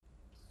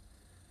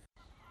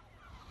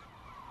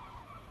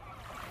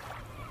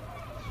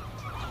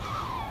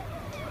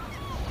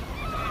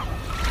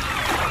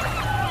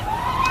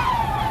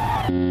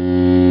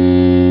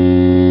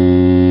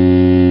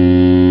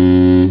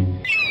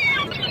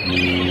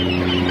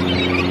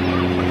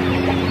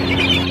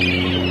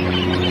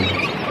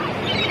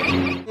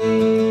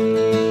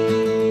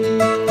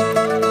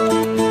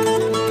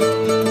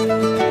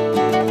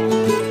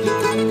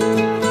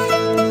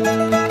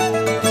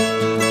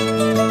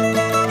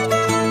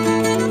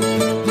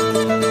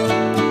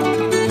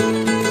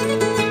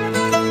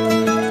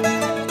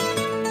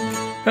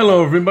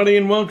Hello, everybody,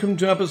 and welcome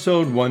to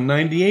episode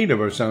 198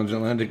 of our Sounds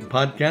Atlantic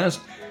podcast.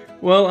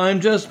 Well,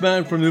 I'm just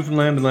back from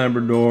Newfoundland and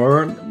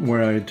Labrador,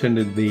 where I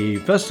attended the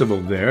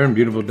festival there in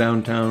beautiful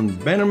downtown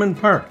Bannerman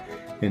Park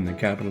in the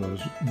capital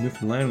of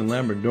Newfoundland and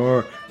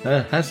Labrador.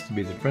 That has to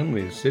be the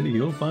friendliest city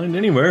you'll find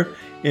anywhere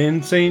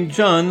in St.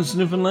 John's,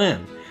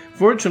 Newfoundland.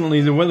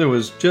 Fortunately, the weather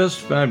was just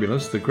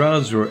fabulous. The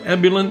crowds were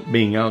ebullient,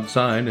 being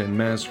outside and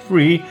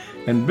mask-free,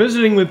 and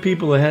visiting with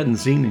people they hadn't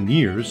seen in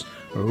years,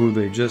 or who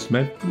they just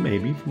met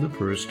maybe for the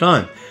first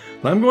time.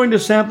 I'm going to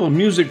sample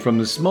music from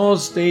the small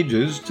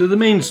stages to the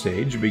main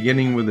stage,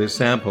 beginning with a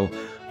sample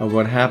of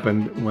what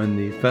happened when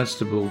the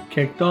festival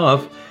kicked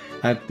off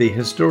at the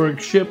historic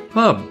Ship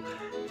Pub,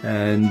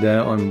 and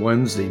on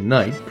Wednesday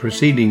night,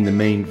 preceding the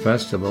main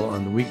festival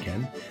on the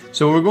weekend.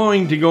 So we're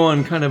going to go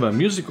on kind of a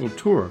musical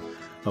tour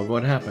of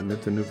what happened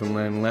at the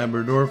Newfoundland and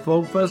Labrador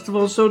Folk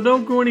Festival, so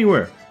don't go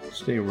anywhere.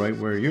 Stay right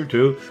where you're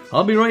to.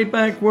 I'll be right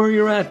back where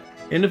you're at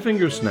in a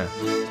finger snap.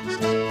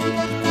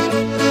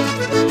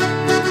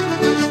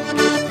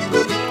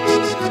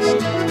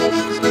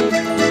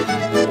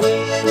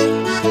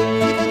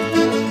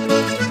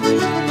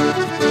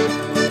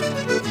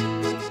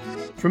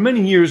 For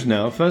many years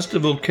now,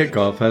 festival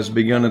kickoff has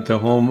begun at the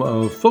home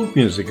of folk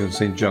music in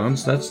St.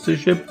 John's. That's the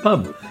Ship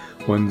Pub,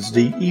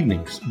 Wednesday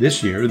evenings.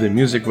 This year, the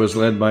music was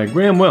led by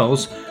Graham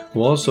Wells,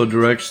 who also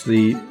directs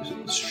the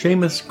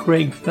Seamus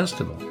Craig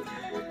Festival.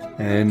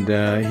 And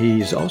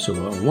he's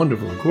also a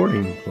wonderful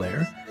accordion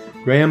player.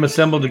 Graham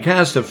assembled a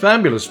cast of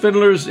fabulous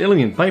fiddlers,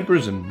 uilleann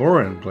pipers, and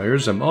bodhrán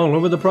players from all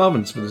over the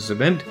province for this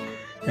event,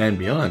 and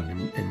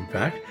beyond, in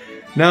fact.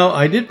 Now,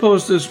 I did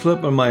post this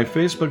clip on my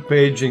Facebook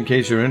page in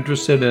case you're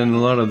interested, and a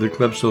lot of the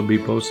clips will be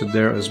posted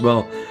there as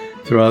well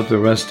throughout the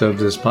rest of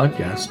this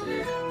podcast,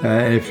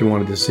 if you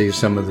wanted to see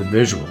some of the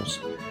visuals.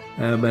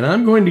 But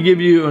I'm going to give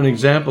you an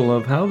example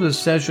of how this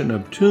session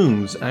of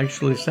tunes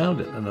actually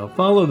sounded, and I'll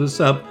follow this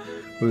up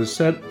with a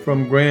set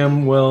from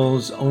Graham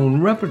Wells'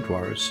 own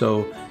repertoire.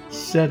 So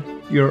set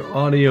your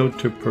audio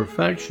to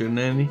perfection,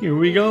 and here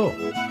we go.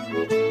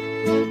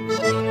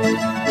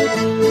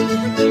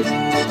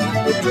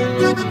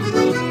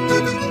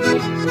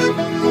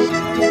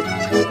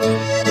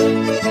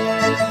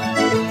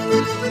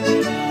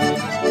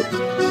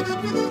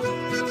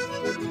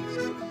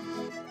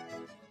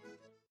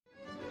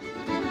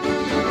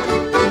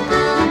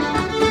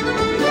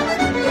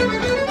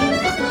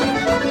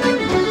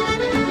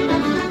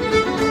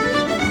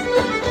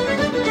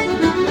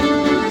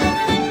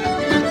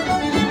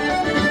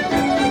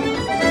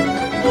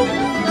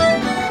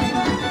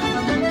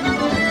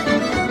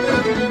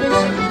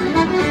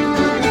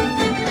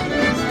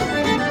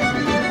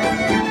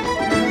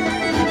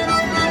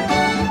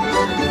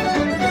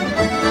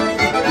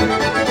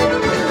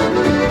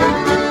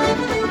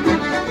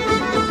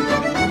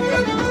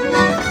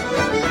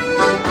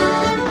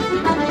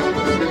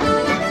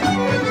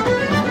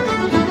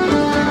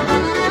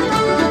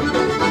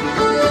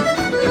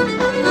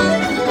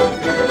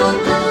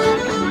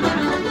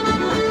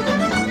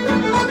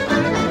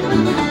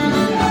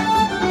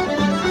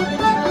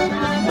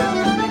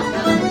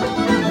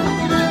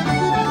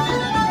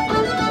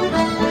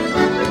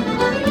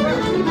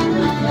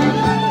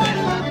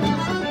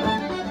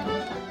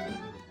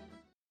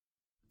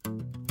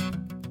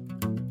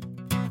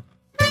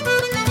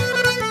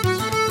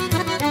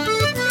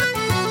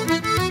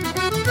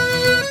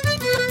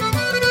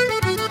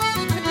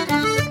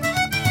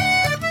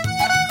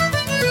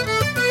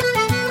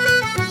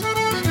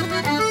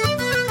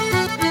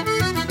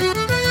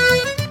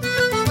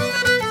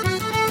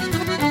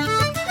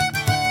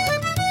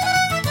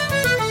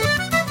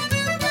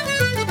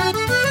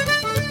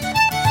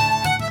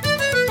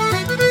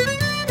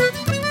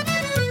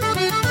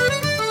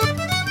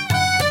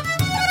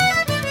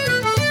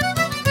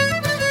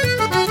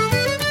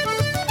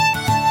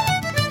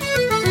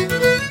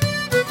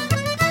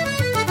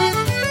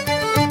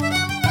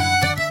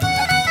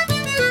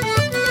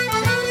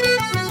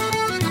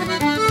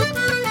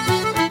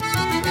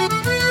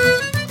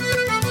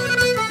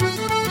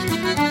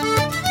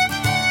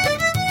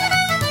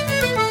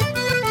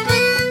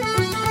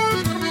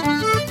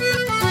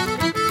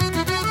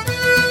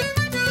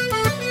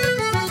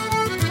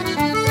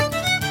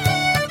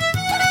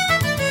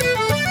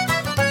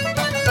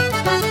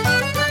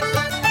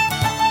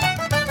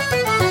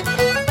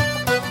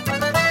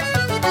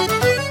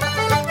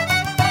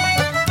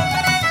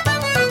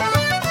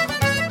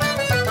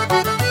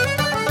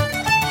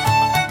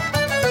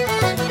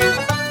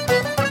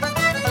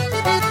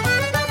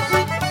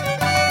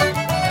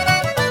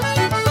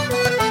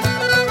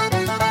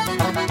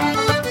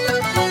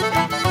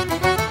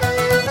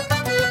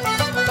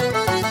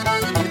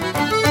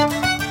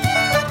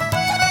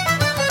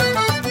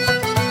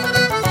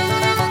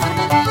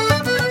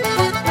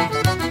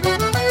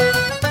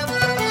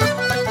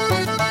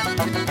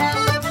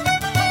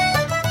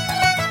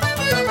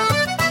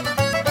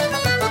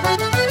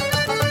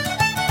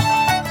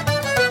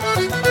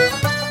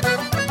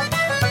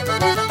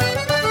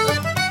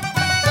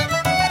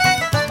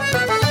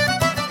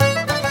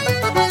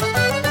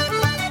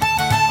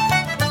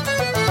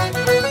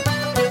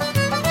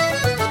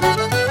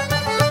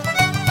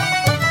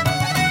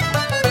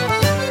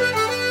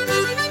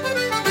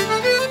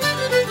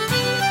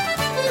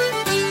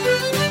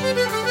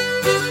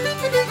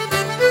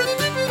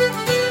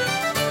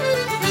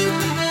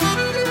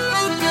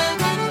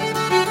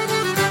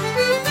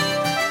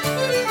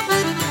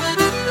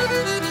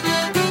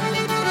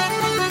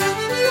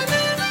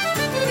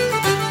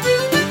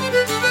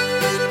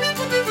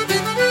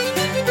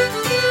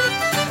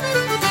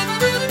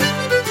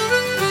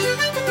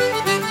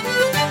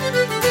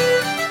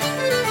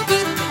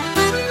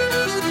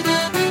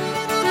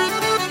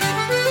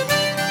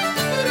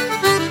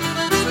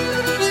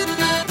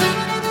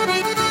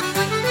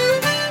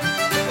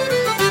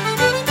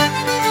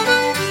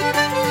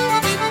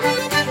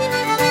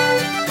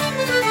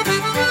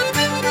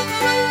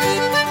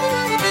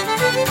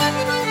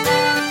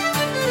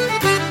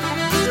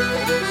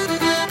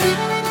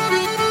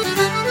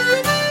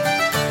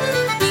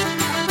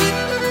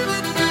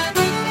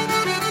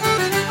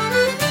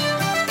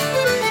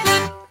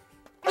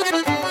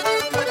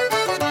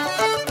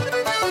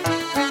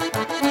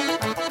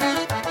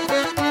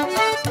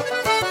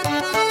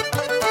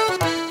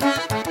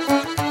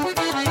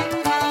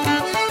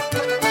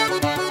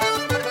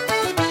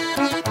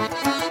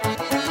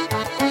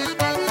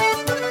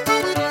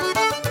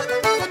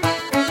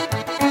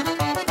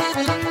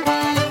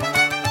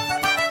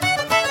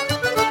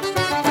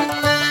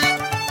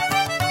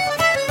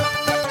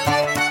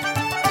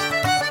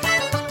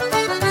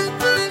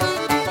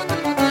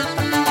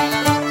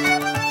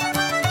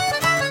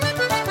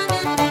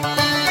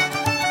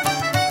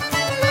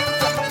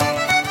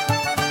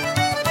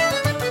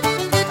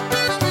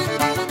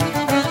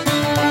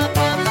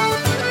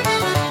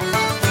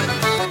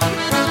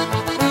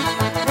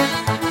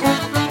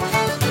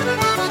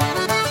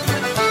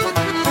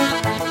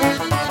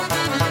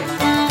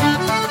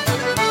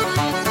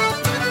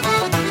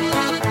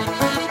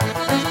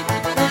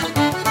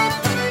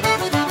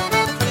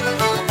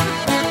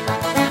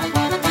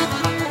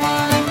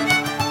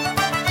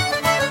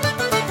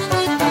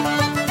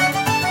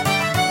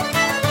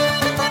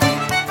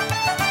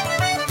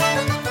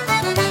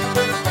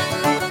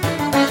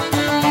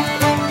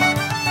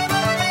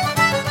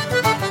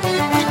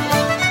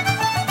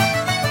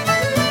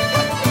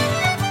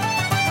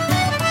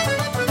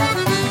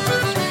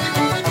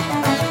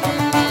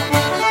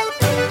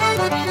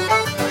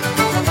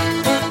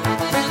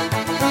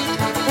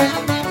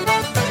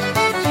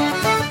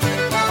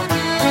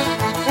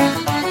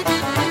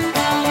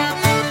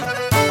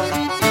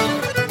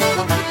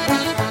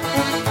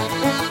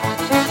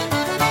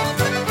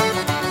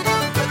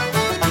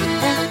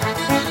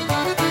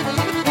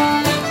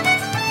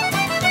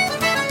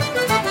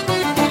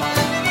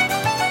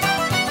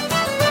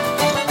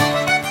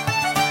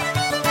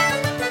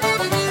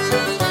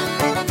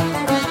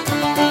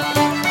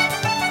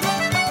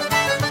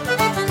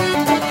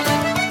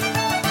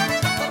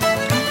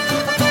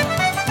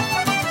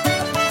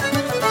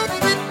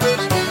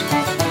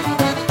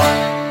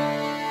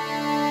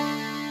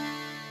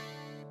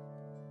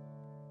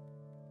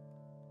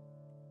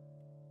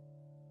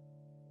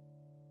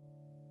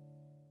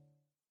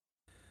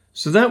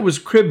 So that was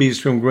Cribbies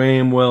from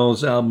Graham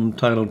Wells' album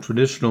titled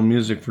Traditional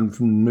Music from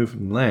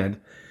Newfoundland.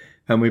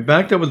 And we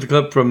backed up with the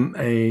clip from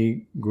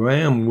a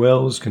Graham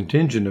Wells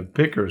contingent of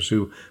pickers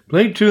who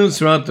played tunes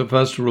throughout the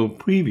festival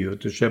preview at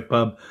the Ship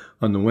Pub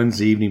on the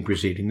Wednesday evening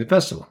preceding the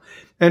festival.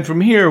 And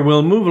from here,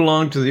 we'll move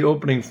along to the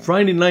opening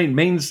Friday night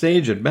main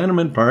stage at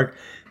Bannerman Park.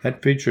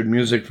 That featured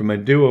music from a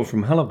duo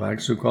from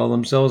Halifax who call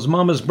themselves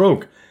Mama's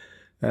Broke.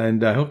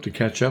 And I hope to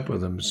catch up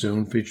with them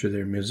soon, feature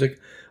their music,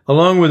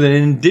 along with an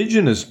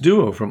Indigenous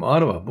duo from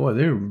Ottawa. Boy,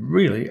 they're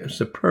really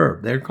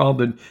superb. They're called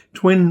the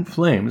Twin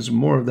Flames.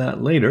 More of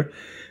that later.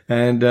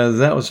 And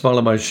that was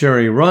followed by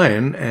Sherry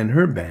Ryan and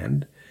her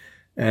band.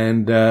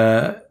 And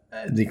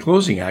the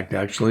closing act,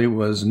 actually,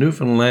 was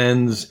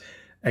Newfoundland's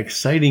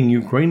exciting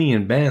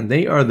Ukrainian band.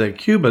 They are the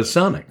Cuba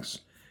Sonics,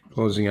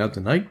 closing out the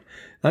night.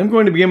 I'm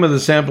going to begin with a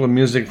sample of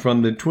music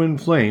from the Twin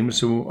Flames,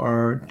 who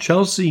are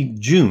Chelsea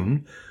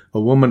June, a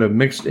woman of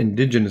mixed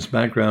Indigenous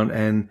background,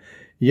 and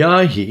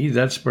Yahi,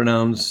 that's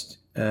pronounced,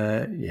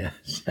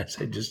 yes,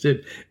 I just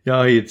did.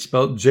 Yahi, it's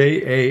spelled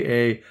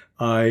Jaiji.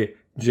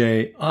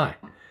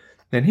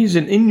 And he's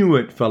an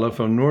Inuit fellow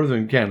from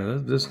northern Canada.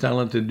 This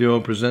talented duo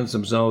presents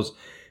themselves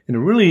in a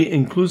really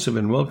inclusive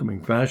and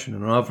welcoming fashion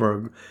and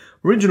offer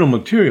original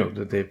material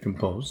that they've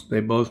composed.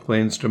 They both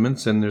play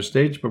instruments, and their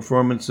stage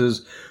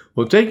performances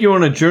will take you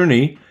on a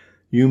journey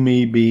you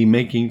may be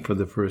making for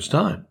the first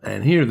time.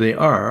 And here they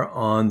are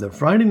on the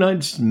Friday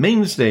night's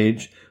main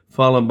stage,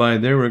 followed by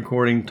their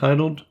recording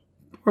titled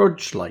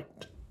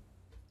Porchlight.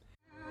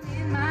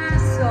 In my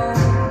soul.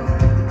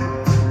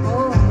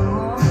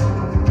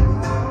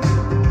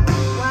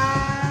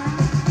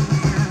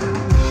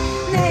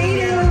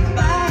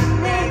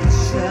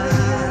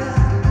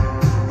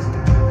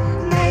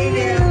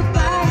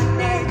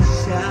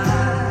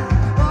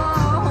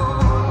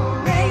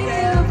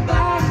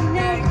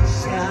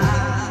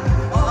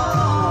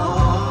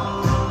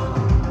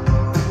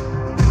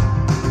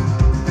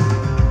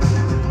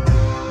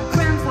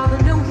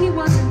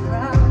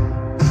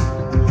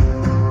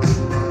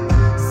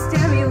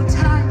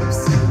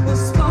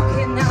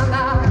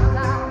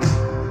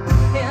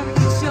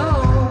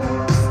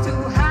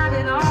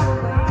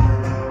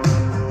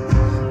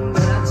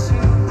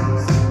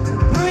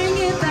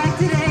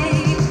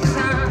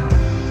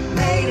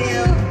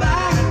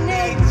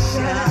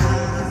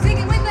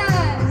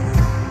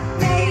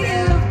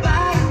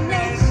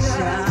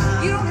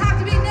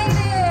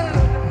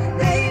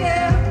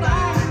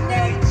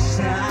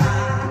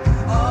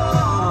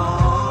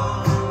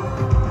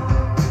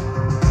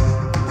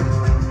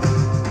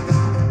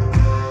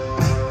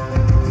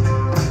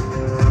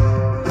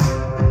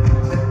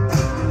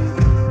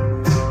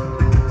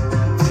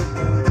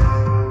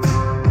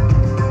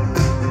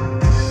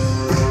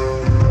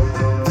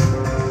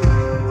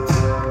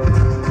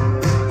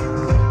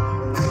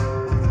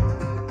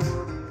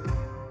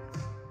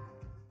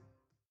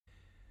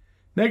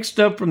 Next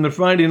up from the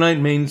Friday night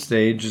main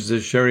stage is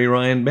the Sherry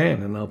Ryan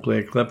Band, and I'll play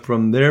a clip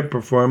from their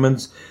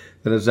performance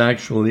that is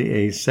actually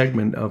a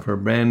segment of her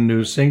brand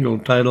new single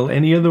titled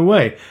Any Other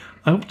Way.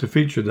 I hope to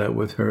feature that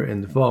with her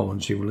in the fall when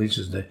she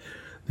releases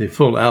the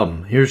full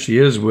album. Here she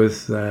is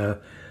with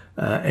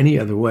Any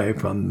Other Way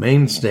from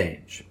main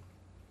stage.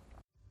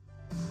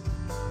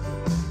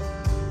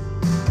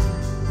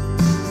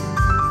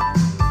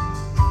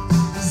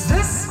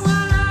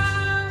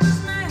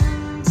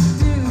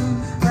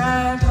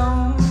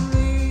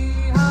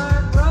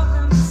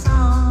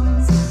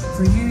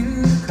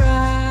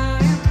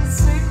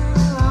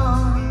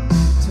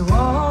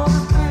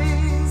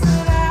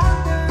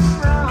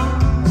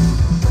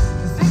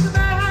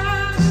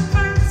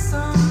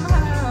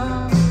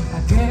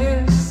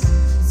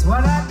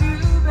 What I do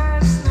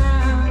best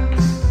now,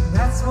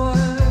 that's what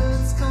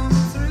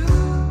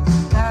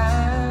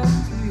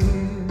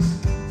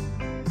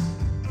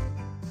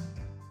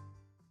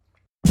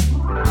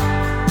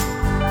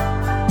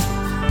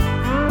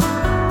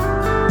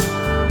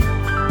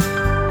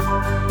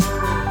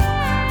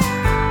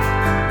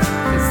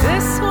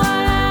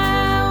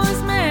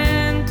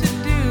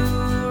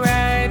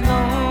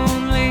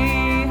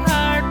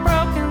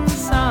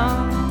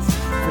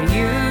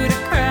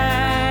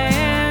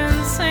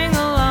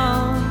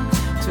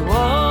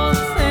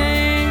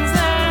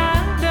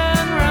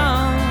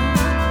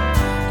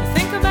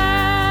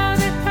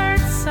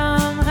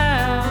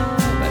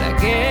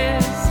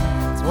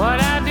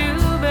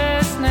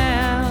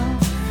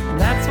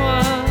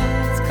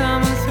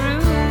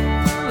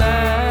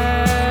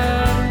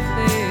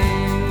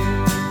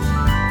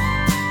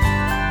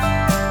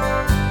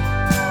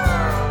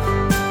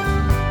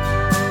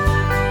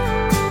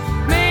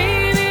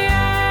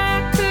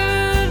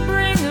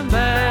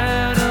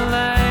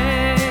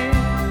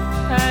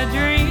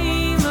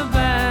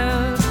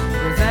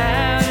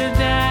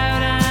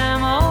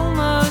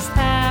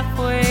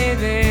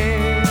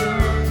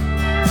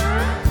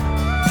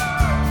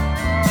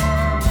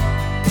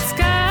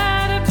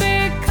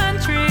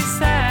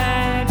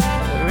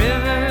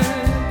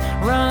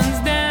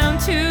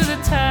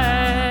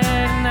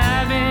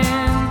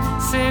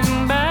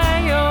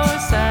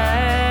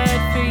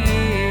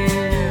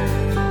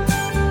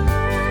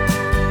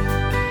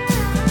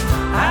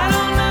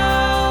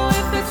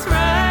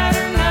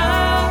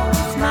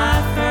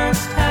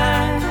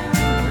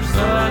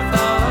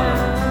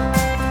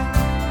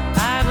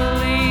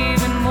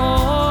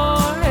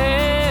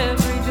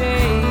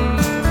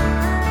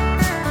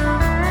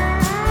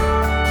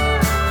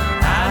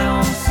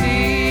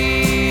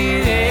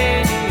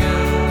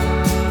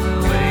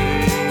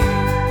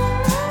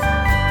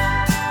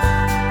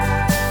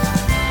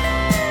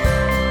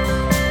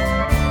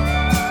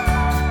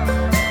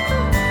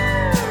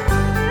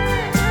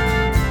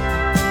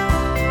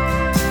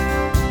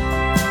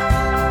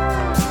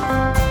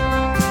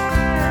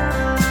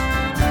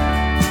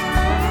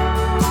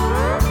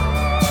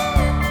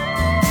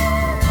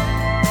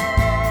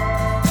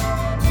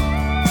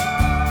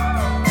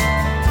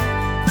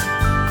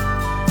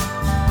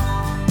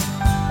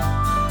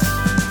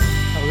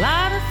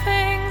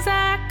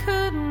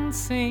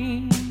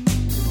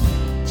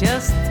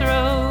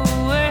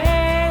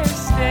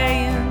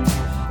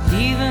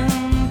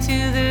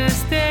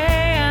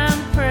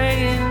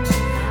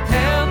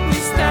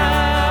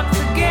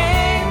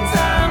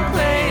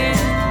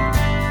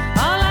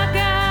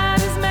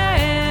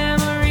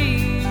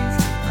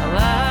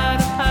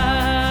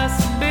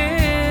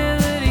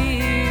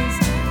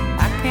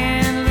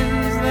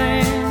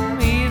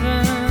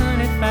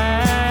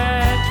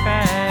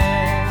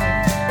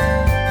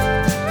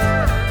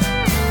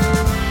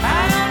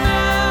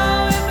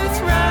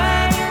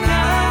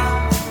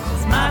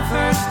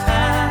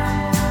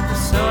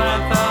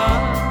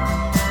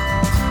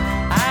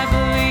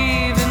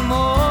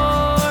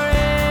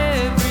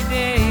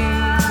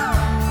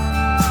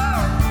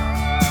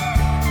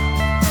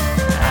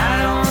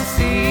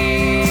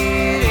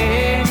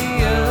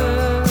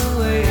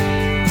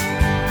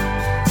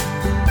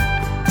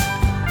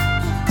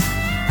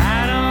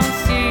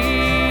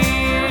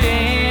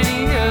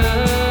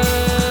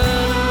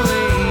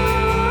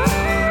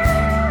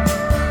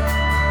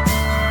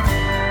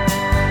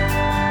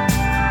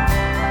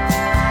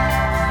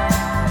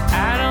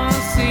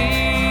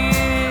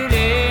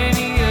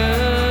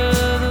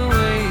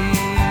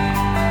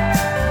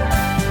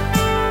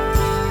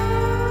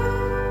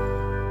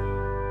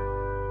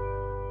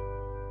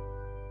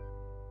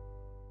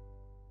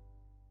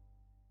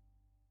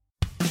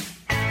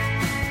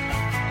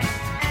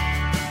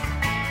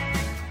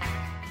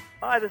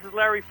Hi, this is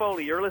Larry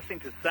Foley. You're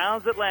listening to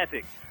Sounds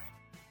Atlantic.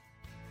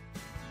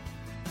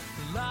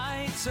 The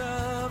lights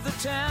of the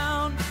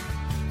town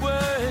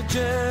were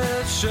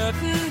just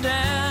shutting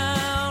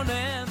down,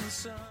 and the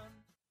sun.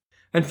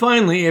 And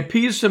finally, a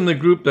piece from the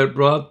group that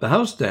brought the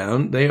house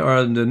down. They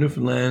are the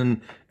Newfoundland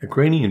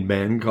Ukrainian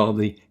band called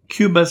the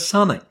Cuba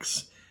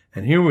Sonics.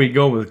 And here we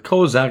go with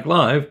Kozak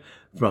live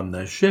from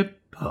the Ship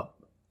Pub.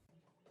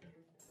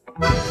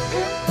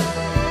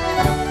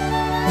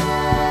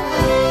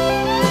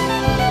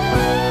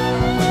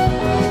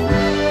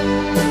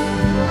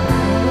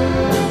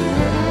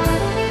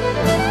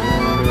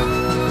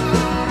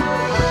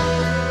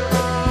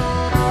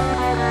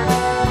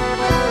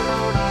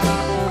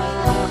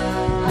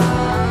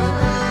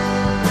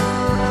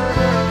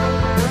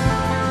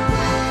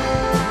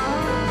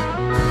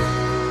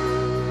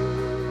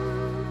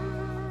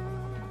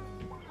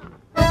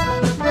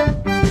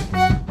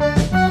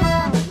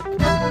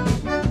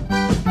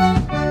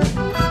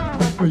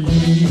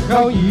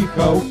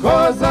 Їхав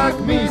козак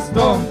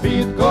містом,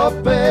 під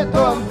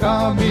копитом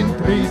камінь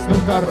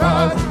тріснув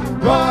раз,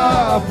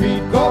 два,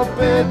 під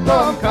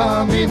копитом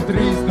камінь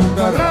тріснув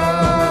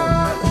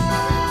раз.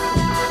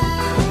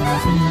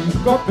 Під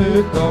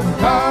копитом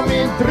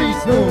камінь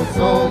тріснув,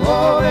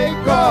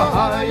 соловейко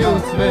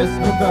гаю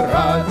свиснув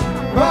раз,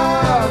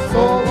 два,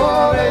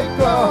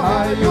 соловейко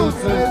гаю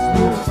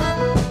свиснув.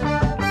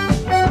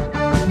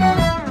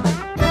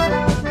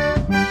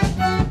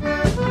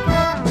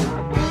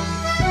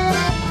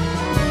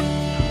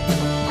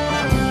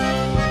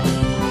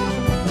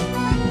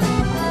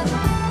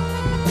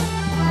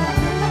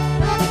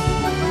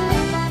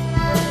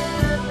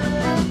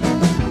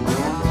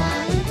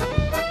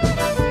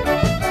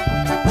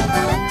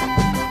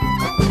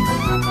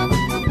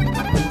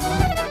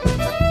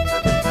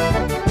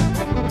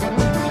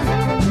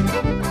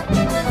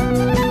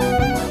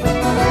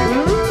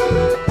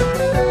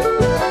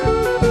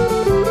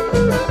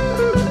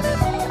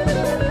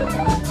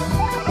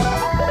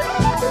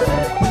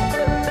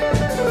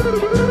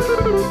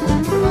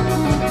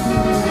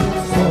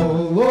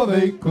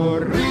 Соловейко,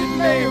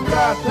 рідний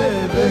брате,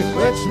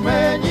 виклич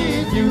мені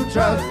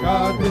дівча з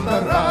хати, та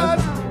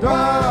раз,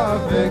 два,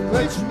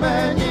 виклич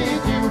мені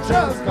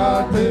дівча з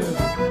хати.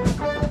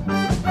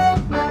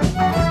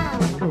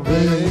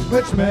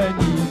 Виклич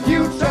мені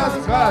дівча з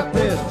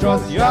хати,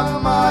 щось я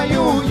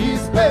маю їй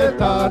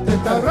спитати,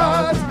 та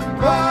раз,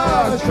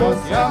 два,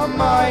 щось я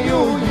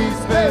маю їй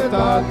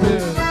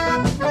спитати.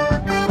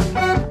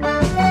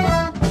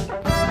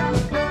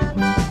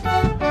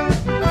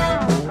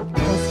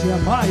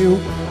 Маю їй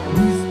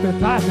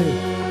спитати,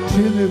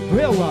 чи не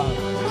била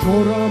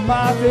вчора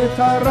мати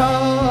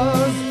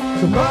Тарас?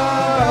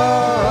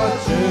 Два,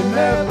 чи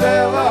не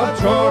била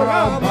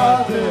вчора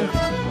мати?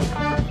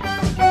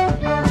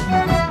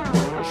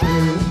 Чи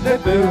не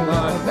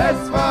била, не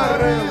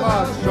сварила,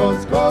 що з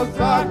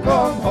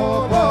козаком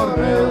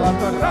говорила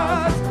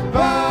Тарас?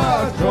 Два,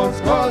 що з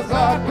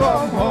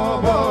козаком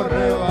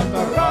говорила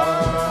Тарас?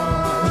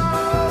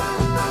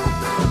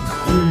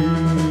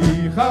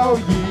 Їхав,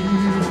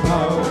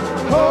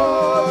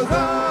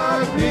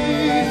 козак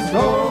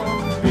містом,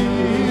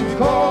 під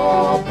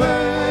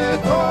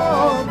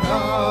копитом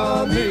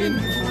камінь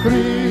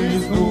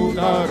тріснув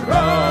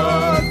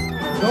раз,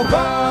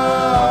 два,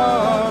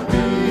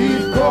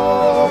 під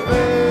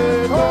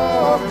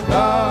копитом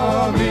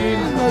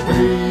камінь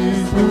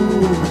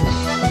тріснув.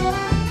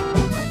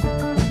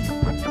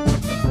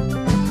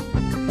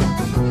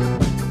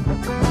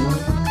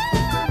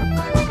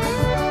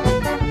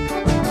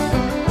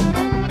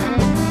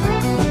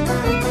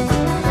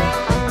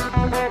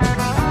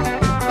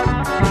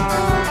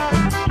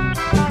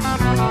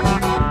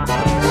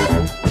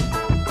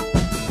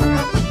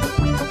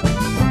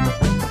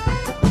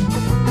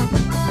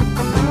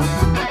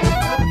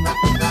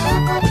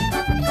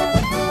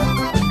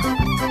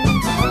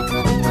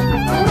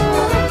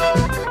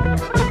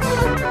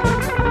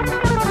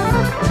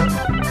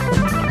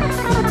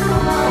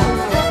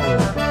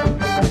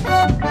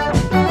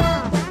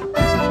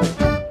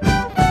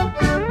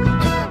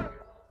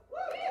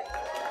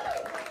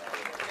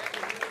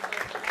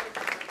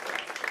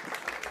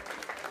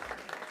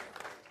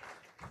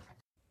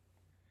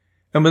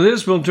 And with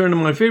this, we'll turn to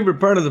my favorite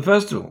part of the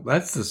festival.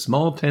 That's the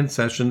small tent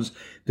sessions.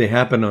 They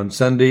happen on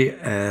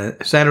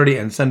Saturday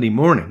and Sunday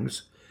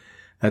mornings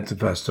at the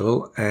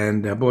festival.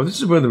 And boy,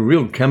 this is where the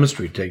real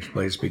chemistry takes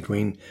place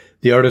between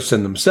the artists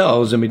and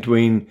themselves and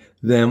between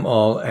them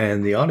all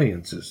and the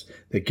audiences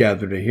that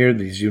gather to hear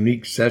these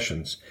unique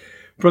sessions.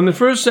 From the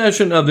first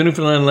session of the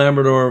Newfoundland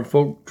Labrador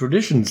Folk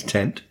Traditions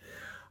tent,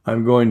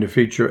 I'm going to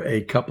feature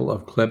a couple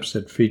of clips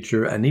that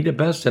feature Anita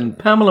Best and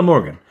Pamela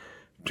Morgan,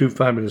 two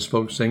fabulous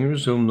folk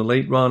singers whom the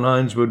late Ron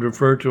Hines would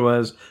refer to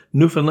as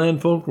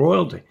Newfoundland folk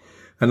royalty.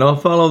 And I'll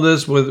follow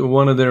this with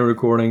one of their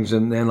recordings,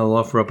 and then I'll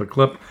offer up a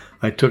clip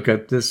I took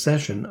at this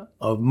session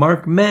of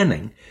Mark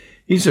Manning.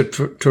 He's a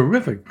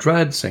terrific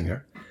trad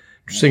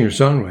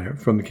singer-songwriter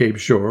from the Cape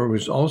Shore, who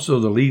is also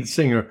the lead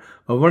singer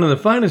of one of the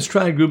finest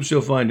trad groups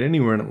you'll find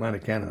anywhere in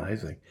Atlantic Canada, I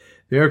think.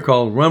 They're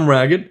called Rum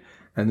Ragged,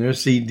 and their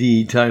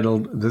CD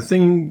titled The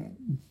Thing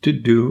to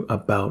Do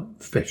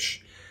About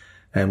Fish.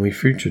 And we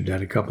featured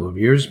that a couple of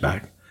years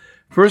back.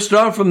 First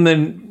off, from the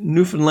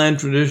Newfoundland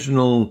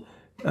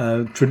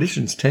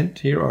Traditions tent,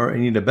 here are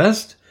Anita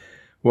Best,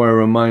 who I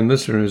remind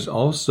listeners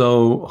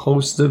also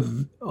hosts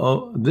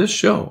this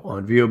show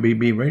on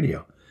VOBB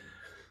Radio.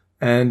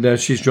 And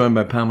she's joined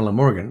by Pamela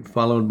Morgan,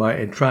 followed by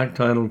a track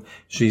titled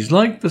She's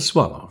Like the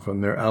Swallow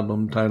from their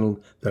album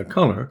titled The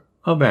Color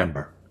of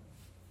Amber.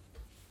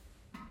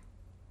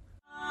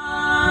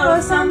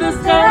 On the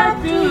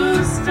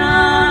statue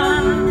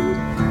stand,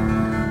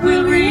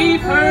 we'll reap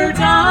her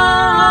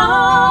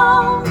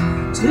down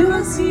to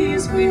the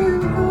seas we'll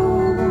go.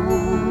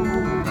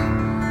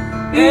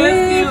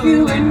 If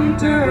you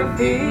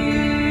interfere,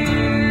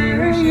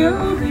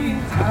 you'll be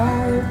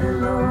tied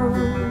below.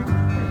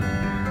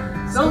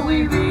 So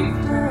we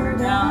reaped her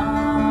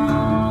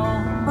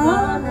down,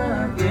 but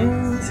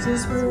against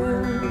his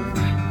will.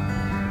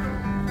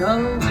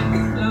 The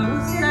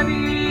window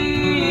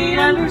steadied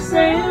and her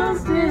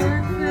sails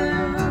did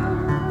fill.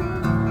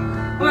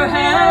 We're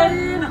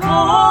heading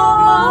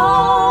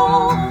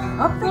home,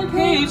 up the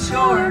Cape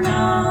shore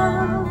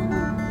now,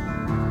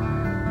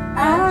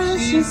 as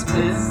she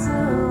splits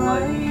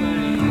away,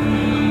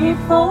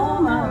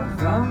 foam out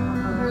from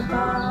her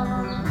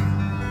bow.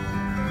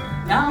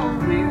 Now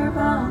we're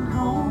bound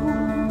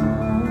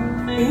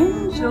home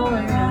in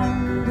joy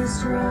and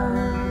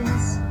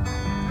distress,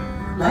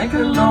 like a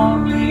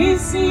lonely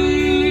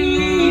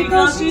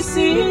seagull she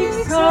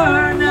seeks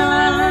her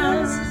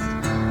nest.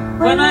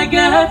 When I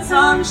get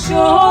on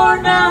shore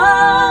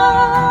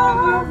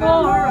now, for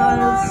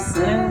I'll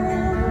sail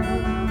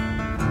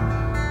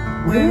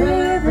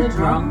with a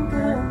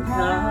drunken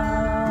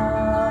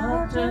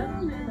captain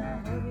in a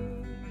heavy.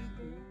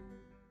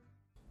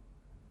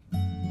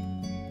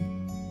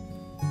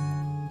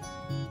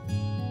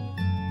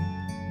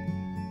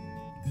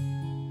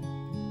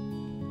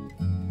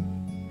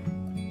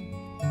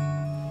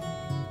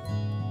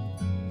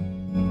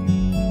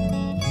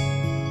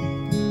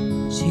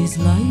 She's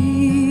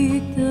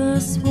like the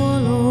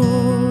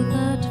swallow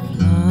that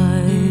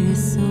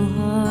flies so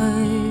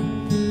high.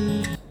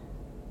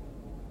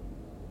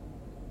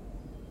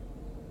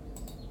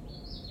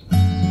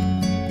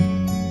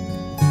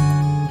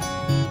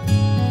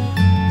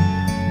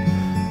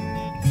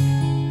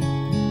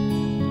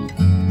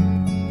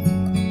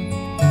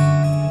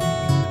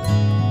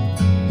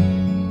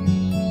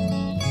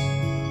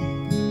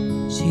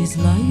 She's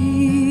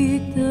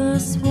like the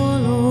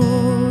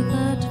swallow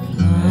that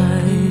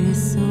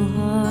flies so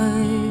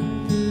high,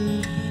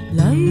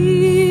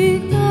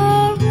 like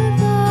the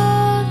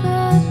river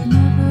that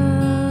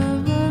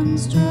never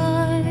runs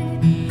dry.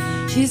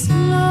 She's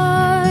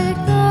like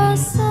the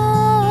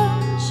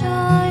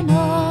sunshine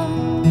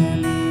on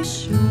Lily's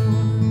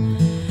shore.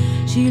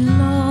 She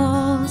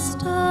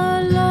lost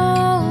her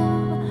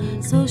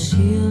love, so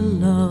she'll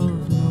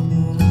love no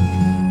more.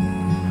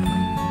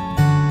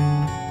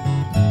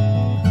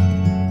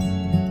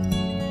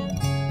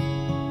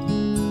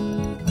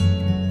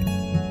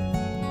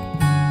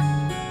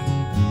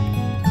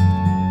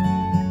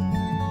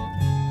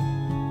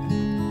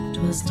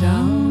 Was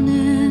down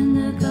in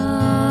the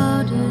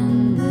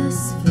garden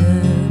this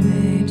fair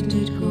maid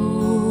did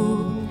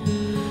go,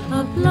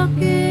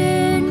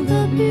 a-plucking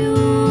the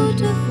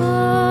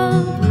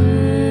beautiful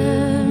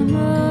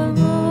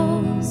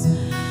primrose.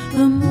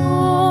 The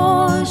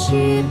more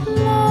she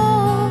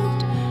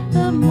plucked,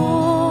 the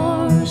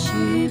more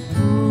she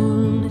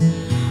pulled,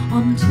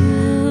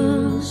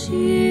 until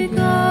she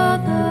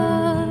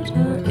gathered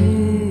her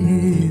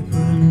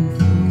apron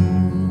full.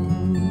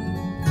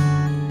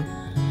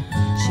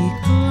 She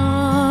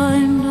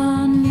climbed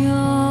on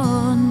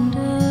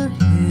yonder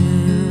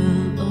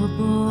hill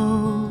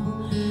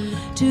above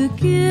to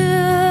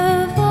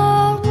give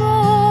a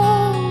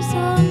rose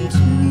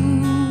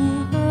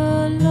unto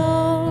her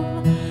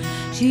love.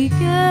 She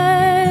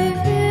gave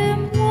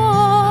him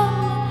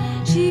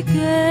one, she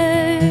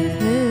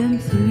gave him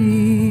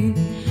three,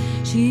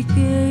 she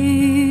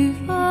gave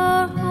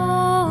her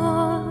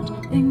heart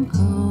in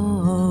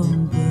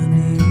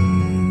company.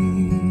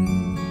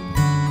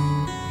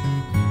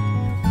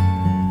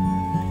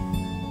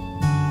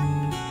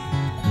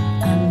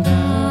 And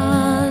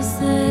as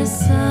they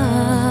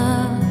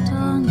sat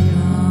on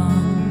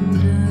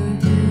yonder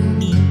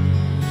hill,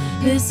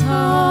 his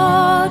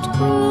heart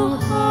grew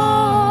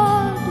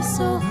hard,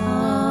 so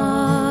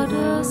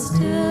harder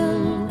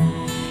still.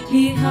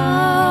 He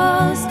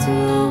has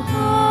two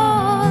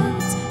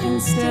hearts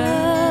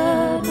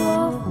instead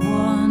of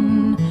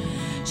one.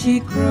 She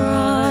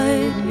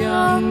cried,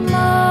 young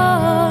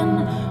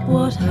man,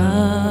 what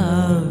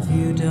have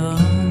you done?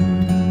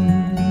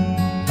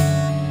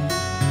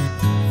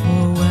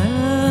 For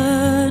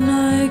when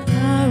I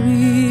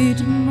carried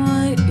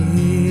my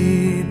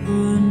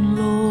apron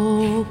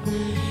low,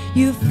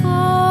 you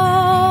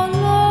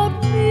followed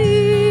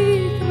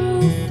me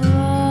through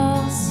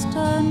frost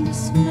and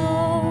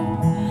snow.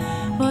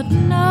 But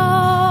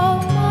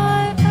now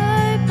my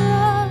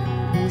apron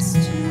is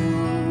to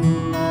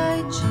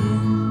my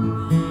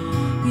chin.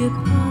 You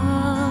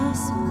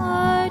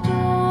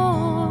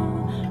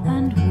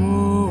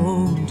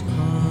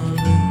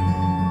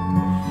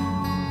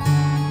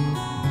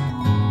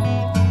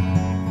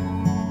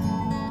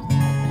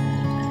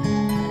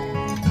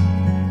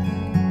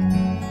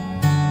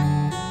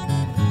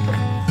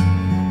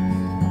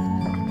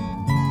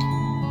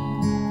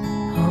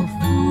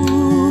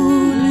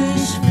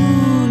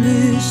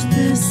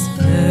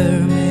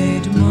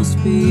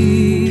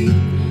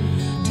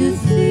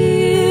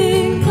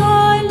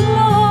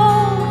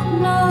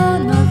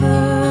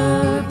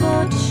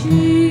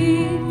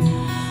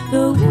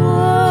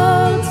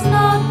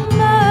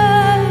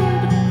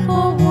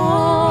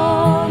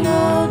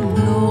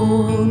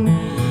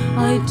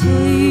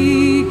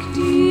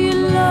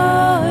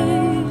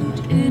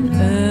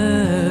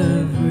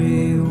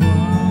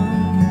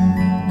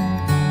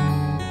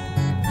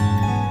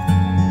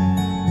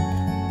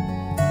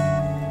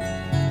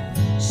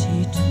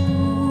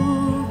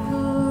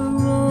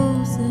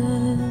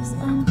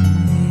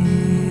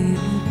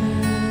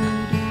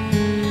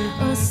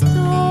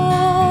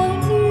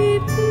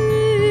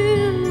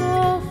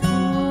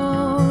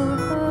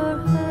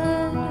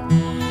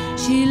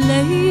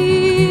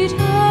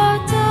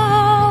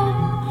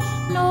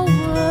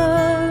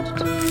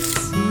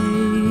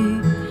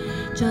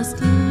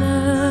Just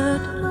let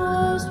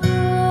those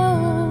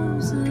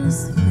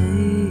roses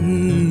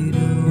fade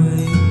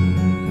away.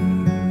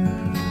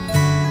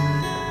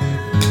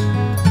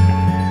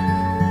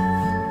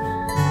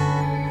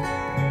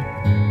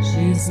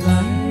 She's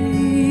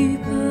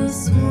like a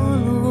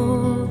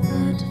swallow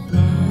that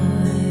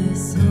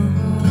flies so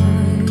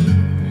high,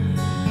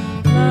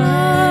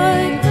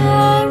 like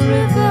a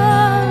river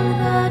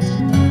that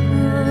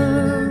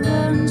never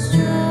runs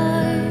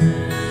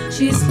dry.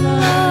 She's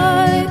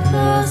like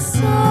the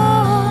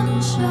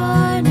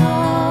sunshine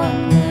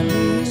on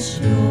any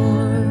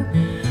shore.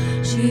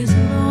 She's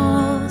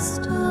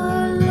lost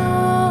her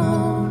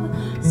love,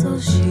 so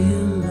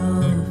she'll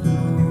love no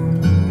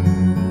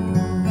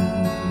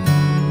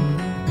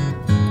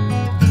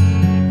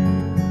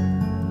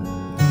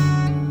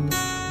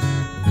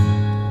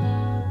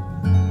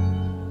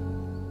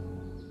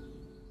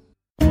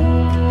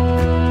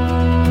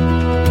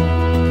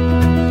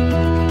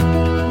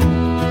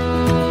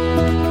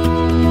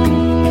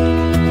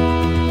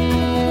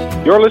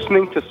You're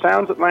listening to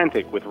Sounds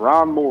Atlantic with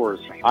Ron Moores.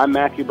 I'm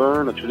Matthew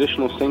Byrne, a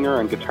traditional singer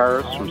and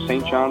guitarist from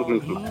St. John's,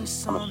 Newfoundland.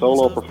 I'm a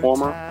solo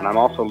performer, and I'm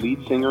also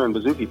lead singer and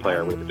bouzouki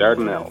player with the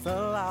Dardanelles.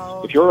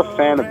 If you're a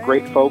fan of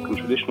great folk and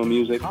traditional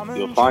music,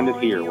 you'll find it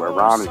here, where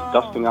Ron is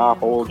dusting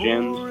off old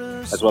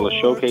gems, as well as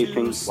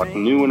showcasing what's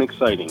new and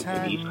exciting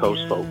in East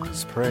Coast folk.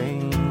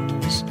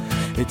 Praise.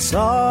 It's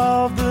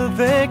of the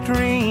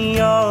victory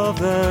of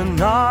the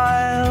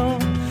Nile.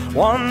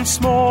 Once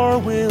more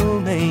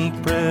we'll make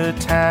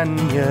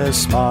Britannia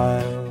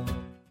smile.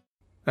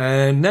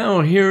 And now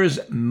here is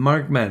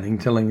Mark Manning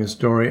telling a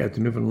story at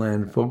the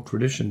Newfoundland Folk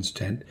Traditions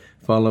tent,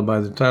 followed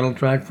by the title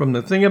track from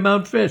The Thing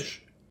About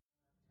Fish.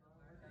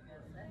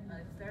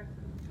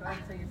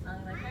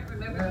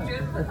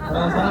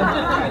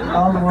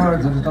 All the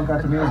words, I just don't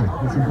got the music.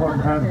 It's an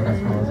important part of it, I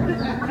suppose.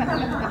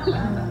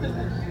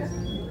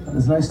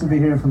 It's nice to be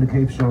here from the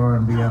Cape Shore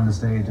and be on the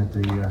stage at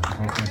the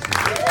Folk Festival.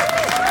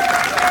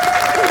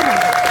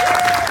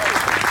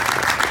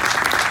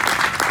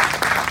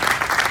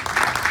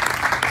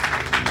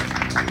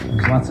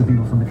 There's lots of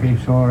people from the Cape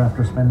Shore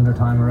after spending their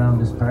time around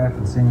this park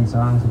and singing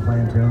songs and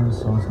playing tunes,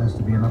 so it's nice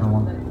to be another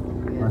one.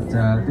 But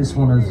this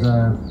one is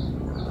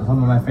some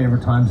of my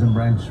favourite times in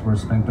Branch were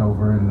spent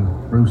over in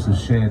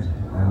Bruce's shed,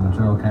 and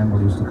Gerald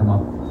Campbell used to come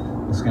up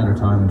a scatter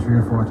time, and 3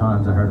 or 4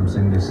 times I heard him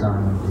sing this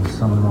song. It was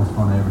some of the most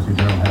fun I ever see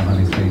Gerald have on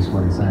his face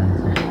while he sang.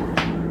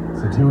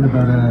 So it's a tune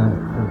about a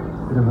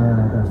bit of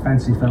a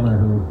fancy fella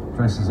who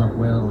dresses up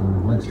well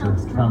and likes to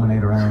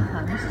promenade around.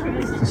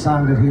 It's a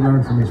song that he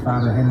learned from his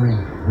father Henry,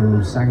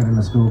 who sang it in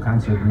a school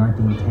concert in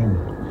 1910.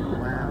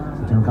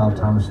 It's a tune called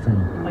Thomas Trim.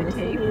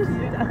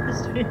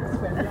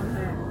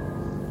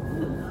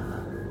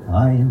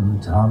 I'm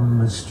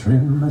Thomas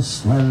Trim, a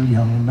swell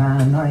young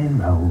man,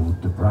 I'm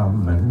out to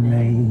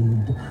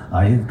promenade.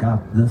 I've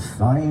got the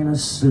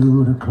finest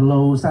suit of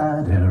clothes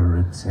that e'er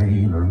a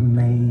tailor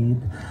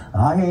made.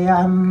 I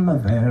am a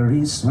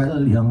very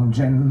swell young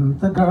gent,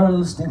 the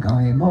girls think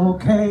I'm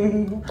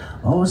okay.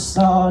 Oh,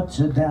 such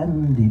a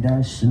dandy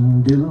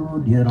dashing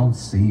dude you don't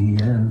see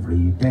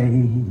every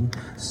day.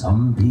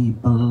 Some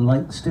people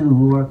likes to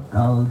work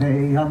all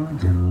day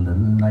until the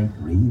night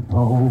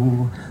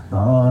repo,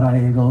 but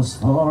I goes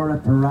for a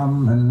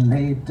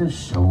promenade to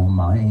show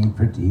my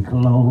pretty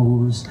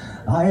clothes.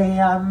 I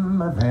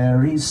am a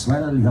very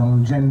swell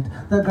young gent,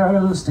 the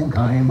girls think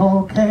I'm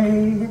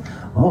okay.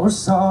 Oh,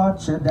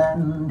 such a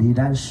dandy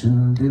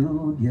dashing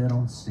dude you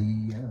don't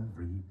see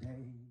every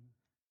day.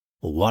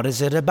 What is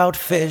it about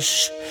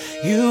fish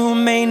you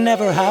may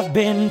never have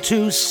been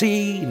to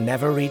see,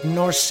 never eaten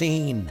or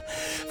seen?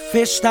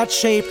 Fish that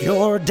shape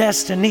your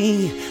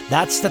destiny,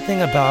 that's the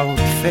thing about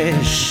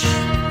fish.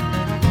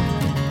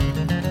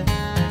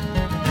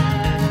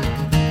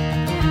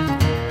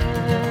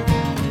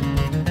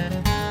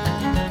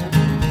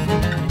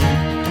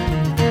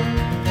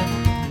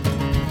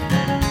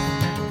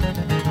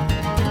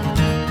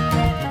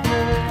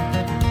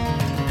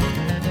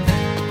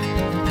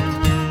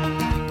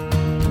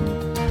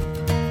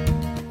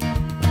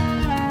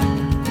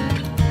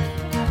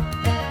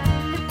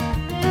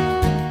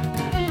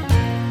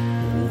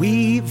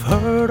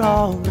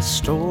 All the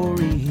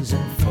stories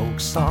and folk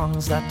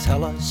songs that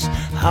tell us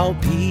how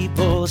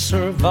people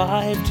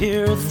survived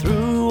here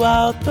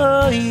throughout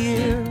the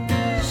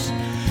years,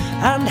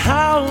 and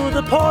how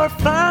the poor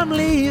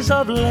families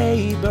of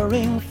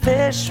laboring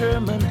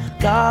fishermen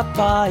got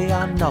by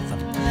on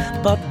nothing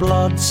but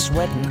blood,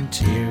 sweat and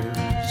tears.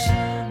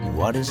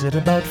 What is it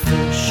about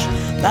fish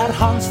that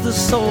haunts the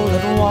soul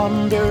and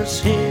wanders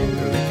here?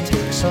 It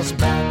takes us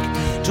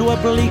back to a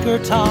bleaker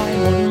time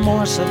and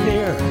more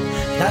severe.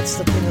 That's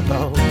the thing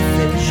about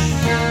fish.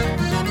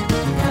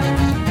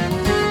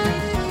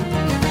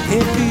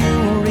 If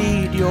you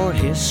read your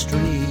history,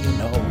 you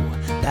know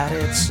that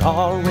it's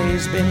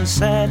always been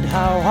said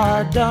how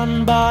hard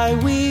done by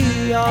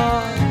we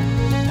are.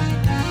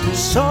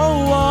 So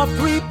oft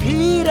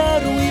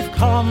repeated, we've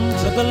come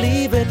to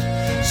believe it.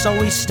 So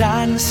we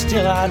stand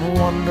still and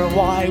wonder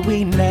why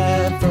we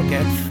never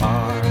get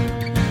far.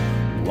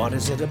 What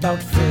is it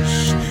about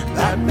fish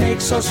that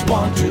makes us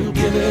want to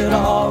give it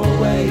all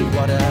away?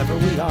 Whatever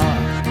we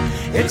are,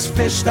 it's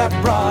fish that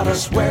brought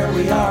us where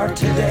we are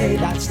today.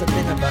 That's the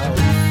thing about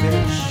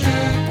fish.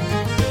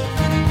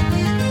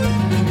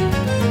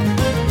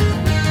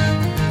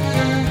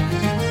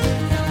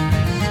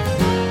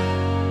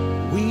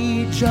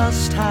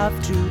 Just have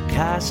to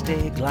cast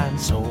a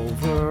glance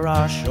over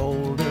our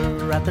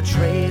shoulder at the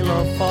trail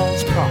of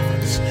false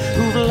prophets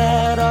who've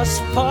led us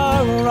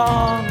far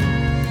wrong.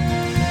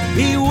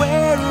 Be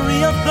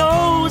wary of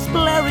those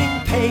blaring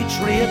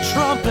patriot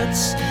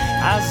trumpets,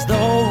 as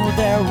though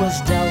there was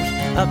doubt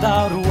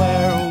about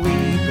where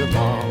we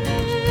belong.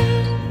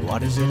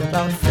 What is it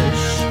about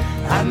fish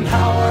and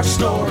how our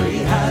story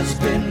has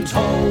been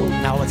told?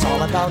 Now it's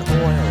all about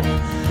oil,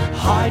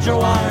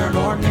 hydro iron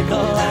or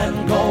nickel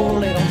and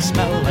gold. They don't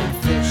smell like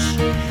fish.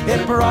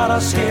 It brought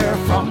us here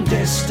from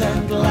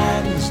distant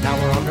lands.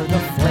 Now we're under the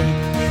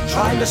flame,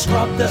 trying to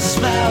scrub the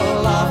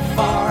smell off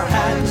our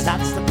hands.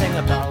 That's the thing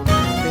about fish.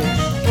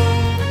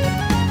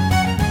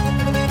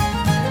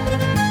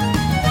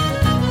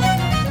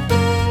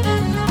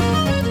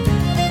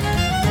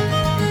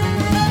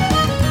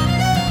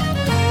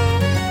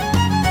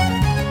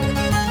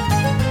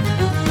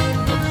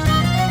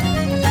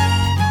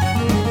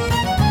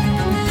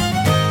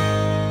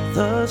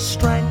 The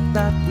strength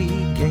that we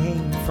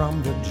gain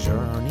from the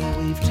journey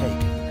we've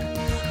taken,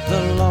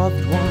 the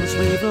loved ones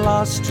we've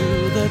lost to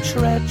the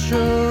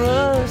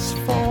treacherous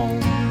foe,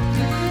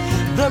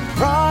 the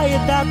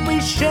pride that we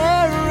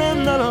share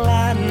in the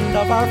land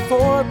of our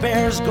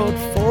forebears, good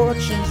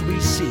fortunes we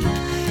seek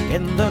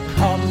in the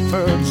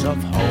comforts of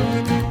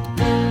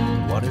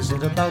home. What is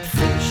it about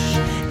fish?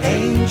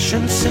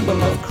 Ancient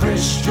symbol of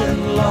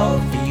Christian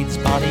love, feeds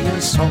body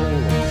and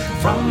soul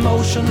from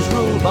oceans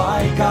ruled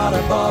by God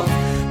above.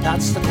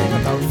 That's the thing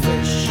about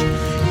fish.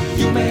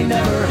 You may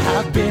never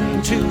have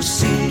been to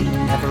sea,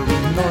 never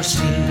eaten or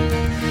seen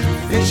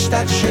fish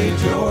that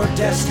shaped your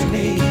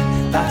destiny.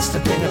 That's the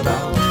thing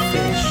about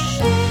fish.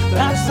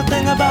 That's the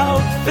thing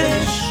about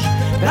fish.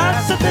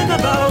 That's the thing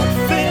about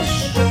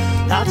fish.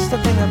 That's the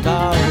thing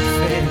about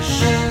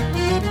fish.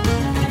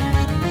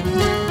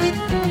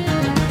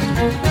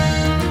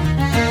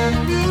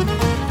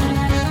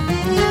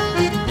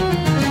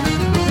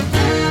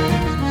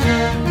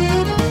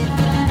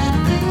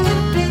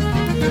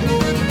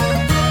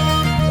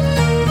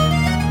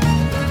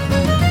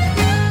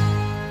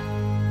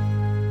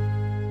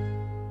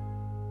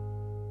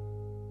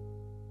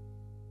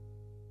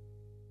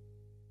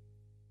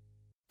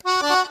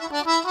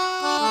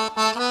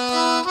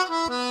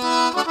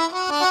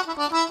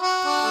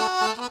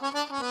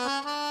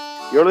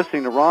 You're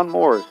listening to Ron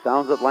Moore's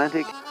Sounds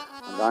Atlantic,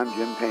 and I'm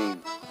Jim Payne.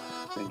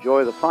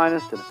 Enjoy the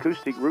finest in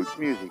acoustic roots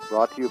music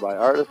brought to you by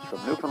artists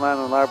from Newfoundland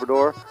and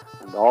Labrador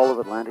and all of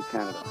Atlantic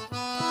Canada.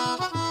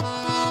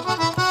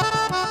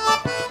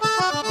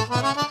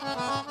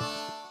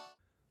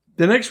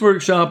 The next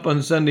workshop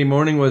on Sunday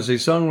morning was a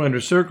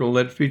songwriter circle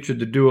that featured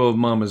the duo of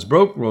Mama's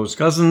Broke, Rose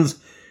Cousins,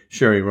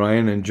 Sherry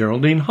Ryan, and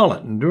Geraldine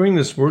Hollett. And during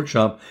this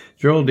workshop,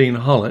 Geraldine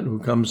Hollett, who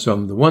comes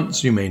from The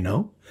Once You May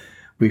Know,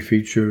 we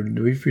featured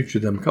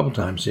them a couple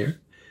times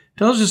here,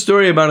 tells a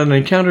story about an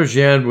encounter she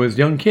had with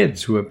young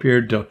kids who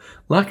appeared to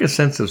lack a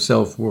sense of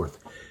self-worth.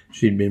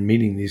 She'd been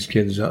meeting these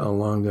kids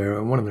along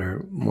one of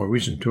their more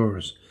recent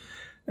tours.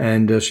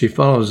 And she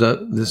follows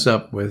this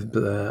up with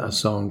a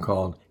song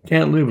called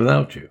Can't Live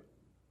Without You.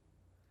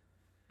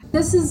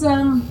 This is,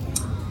 the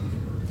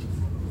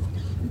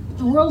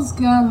world's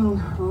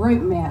gone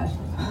right mad.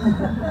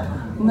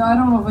 No, I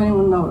don't know if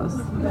anyone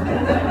noticed.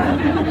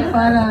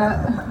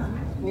 But,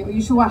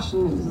 you should watch the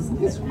news.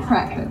 It's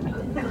cracking.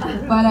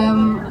 But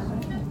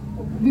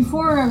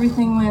before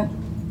everything went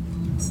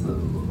to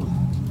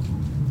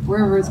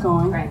wherever it's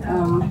going,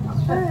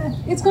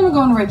 it's going to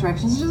go in the right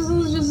direction.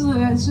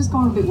 It's just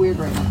going a bit weird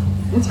right now.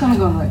 It's going to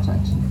go in the right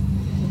direction.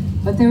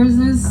 But there was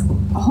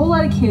a whole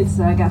lot of kids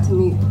that I got to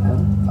meet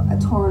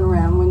touring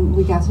around when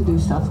we got to do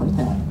stuff like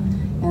that.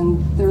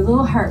 And their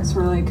little hearts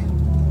were like,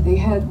 they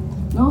had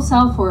no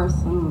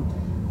self-worth and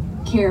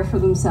care for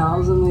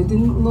themselves, and they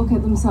didn't look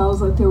at themselves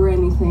like they were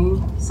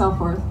anything,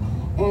 self-worth.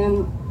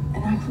 And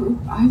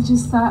I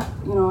just thought,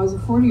 as a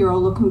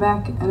 40-year-old looking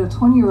back at a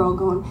 20-year-old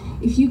going,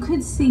 if you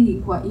could see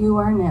what you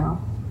are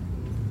now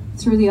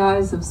through the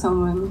eyes of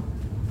someone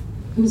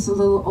who's a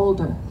little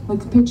older,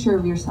 like a picture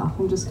of yourself,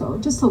 and just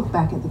look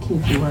back at the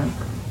kid you were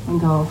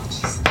and go,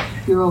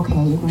 you're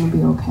okay, you're going to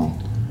be okay.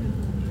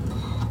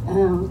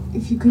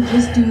 If you could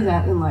just do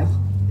that in life.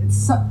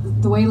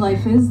 The way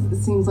life is,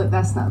 it seems like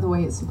that's not the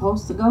way it's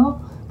supposed to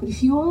go. But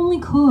if you only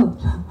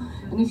could,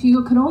 and if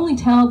you could only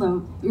tell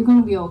them you're going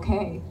to be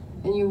okay,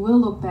 and you will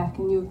look back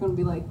and you're going to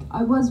be like,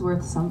 I was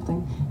worth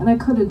something, and I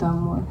could have done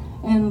more,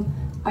 and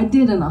I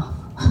did enough.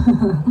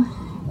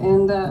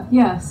 And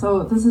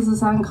so this is a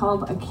song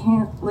called I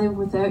Can't Live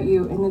Without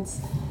You, and it's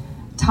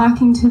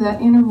talking to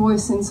that inner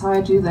voice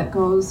inside you that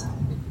goes,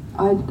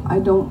 I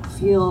don't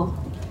feel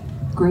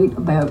great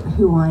about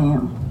who I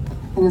am.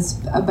 And it's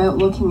about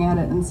looking at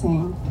it and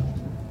saying,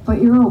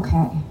 but you're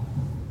okay.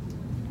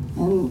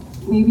 And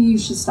maybe you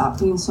should stop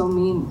being so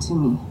mean to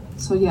me.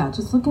 So yeah,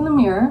 just look in the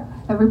mirror.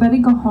 Everybody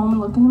go home and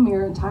look in the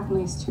mirror and talk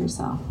nice to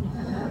yourself.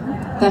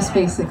 That's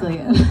basically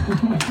it.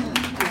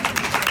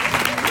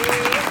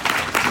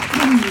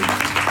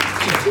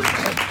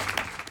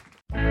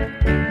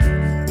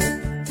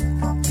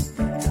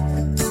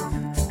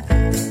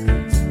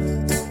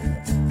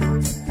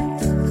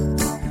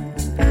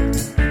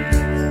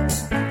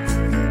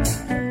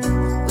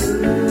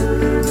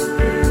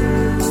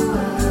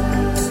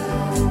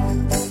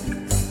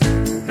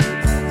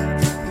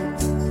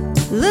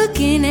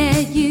 Looking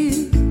at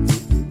you,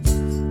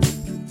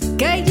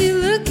 got you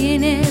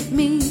looking at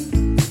me.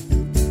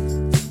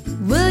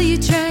 Will you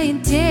try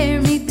and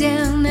tear me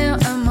down? Now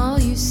I'm all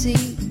you see.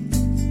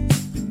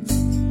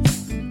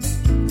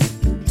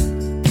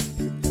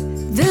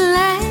 The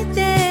light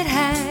that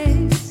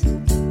hides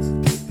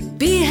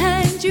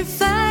behind your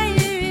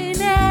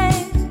firing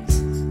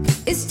eyes.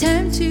 It's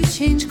time to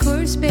change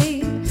course,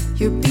 babe.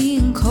 You're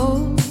being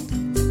cold,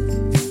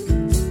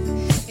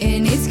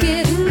 and it's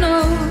getting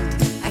old.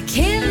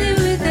 Can't live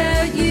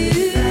without you.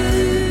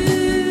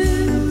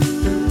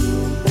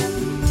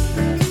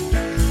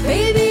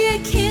 Baby, I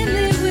can't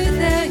live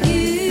without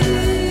you.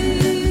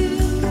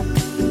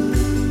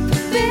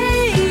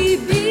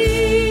 Baby,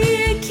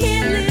 I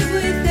can't live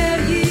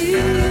without you.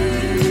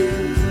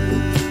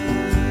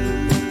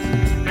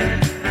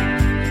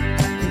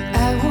 And I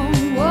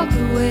won't walk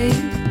away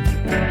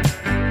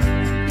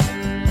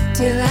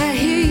till I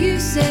hear you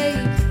say,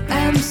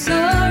 I'm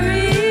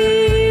sorry.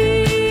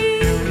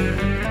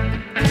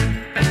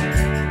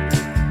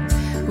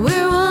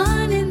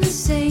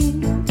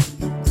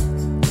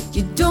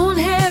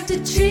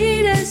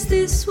 Treat us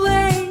this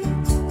way.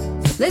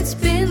 Let's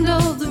bend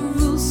all the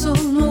rules so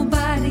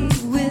nobody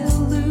will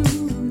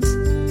lose.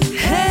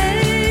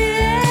 Hey,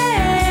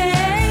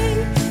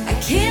 I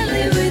can't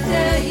live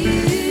without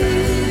you.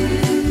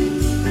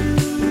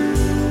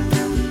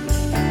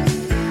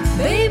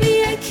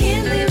 Baby, I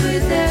can't live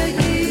without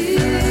you.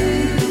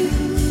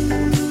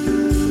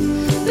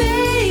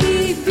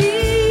 Baby,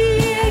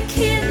 I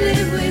can't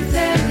live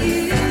without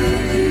you.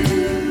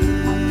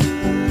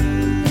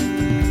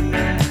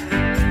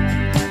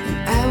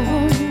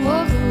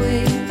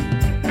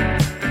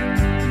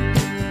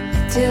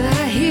 Till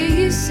I hear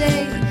you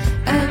say,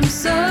 I'm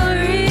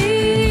sorry.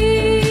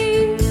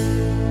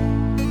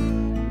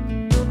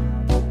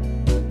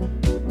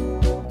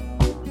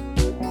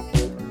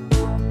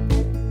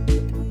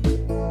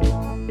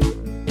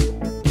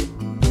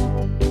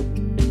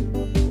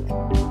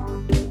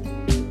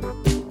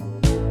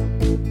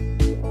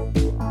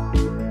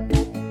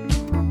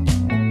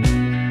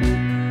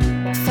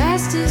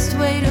 Fastest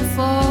way to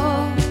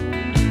fall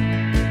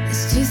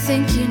is to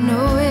think you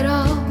know it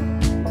all.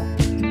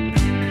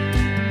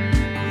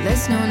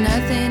 Let's know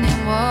nothing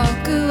and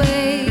walk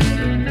away.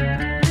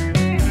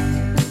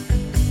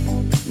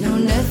 Know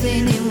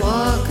nothing and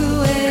walk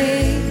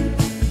away.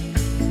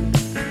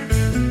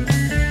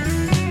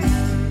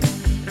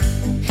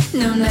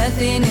 Know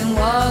nothing and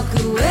walk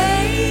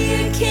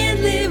away. I can't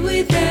live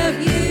without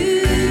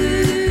you.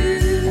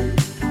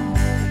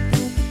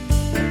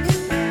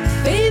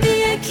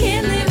 Baby, I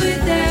can't live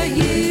without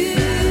you.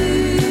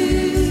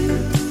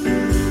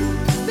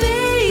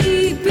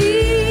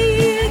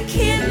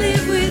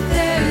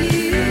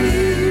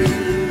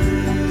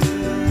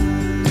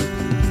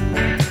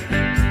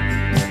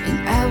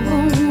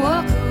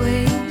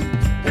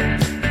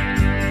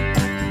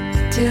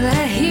 Till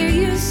I hear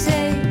you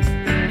say,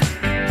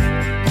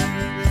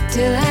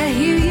 till I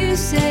hear you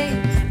say,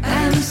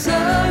 I'm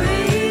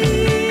sorry.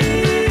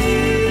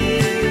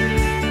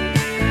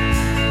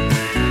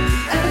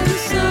 I'm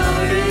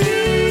sorry.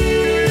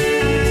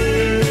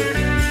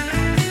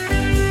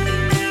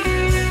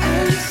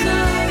 I'm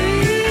sorry.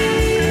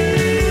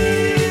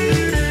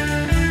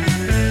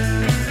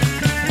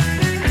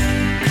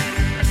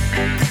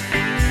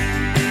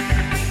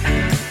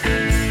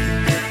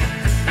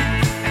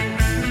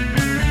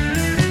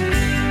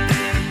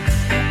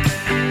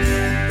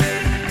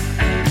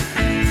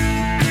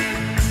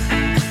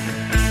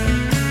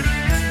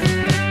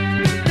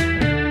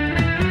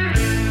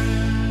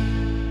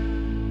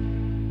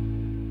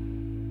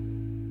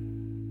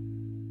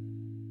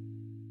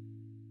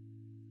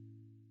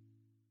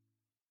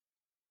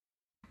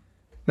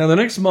 Now, the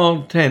next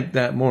small tent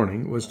that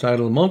morning was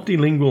titled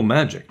Multilingual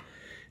Magic.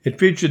 It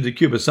featured the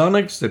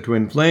Cubasonics, the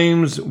Twin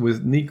Flames,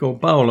 with Nico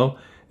Paolo,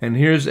 and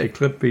here's a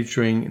clip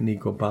featuring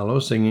Nico Paolo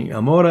singing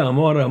Amore,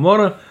 Amore,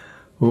 Amore,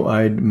 who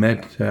I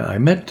met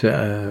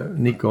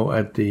Nico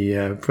at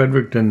the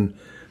Fredericton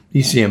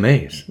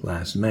ECMAs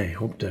last May.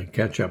 Hope to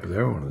catch up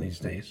there one of these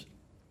days.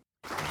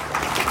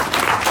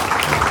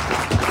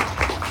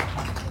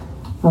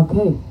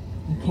 Okay,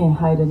 I can't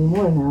hide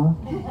anymore now.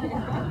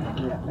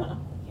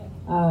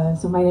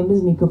 So my name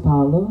is Nico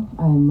Paolo.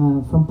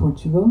 I'm from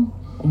Portugal,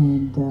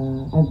 and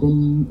I've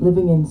been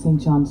living in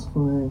St. John's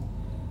for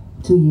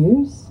 2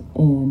 years,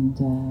 and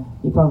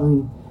you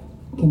probably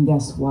can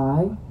guess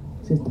why.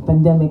 Since the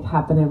pandemic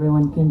happened,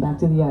 everyone came back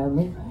to the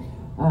island.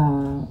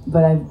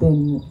 But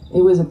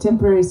it was a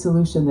temporary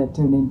solution that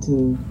turned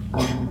into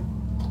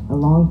a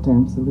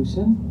long-term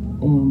solution,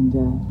 and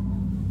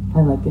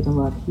I like it a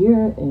lot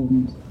here,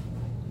 and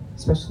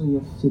especially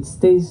if it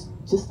stays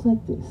just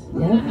like this,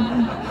 yeah?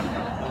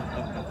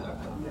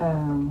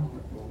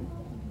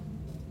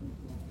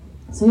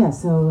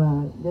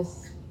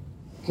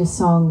 This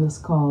song is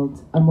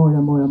called Amor,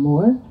 Amor,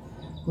 Amor,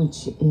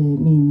 which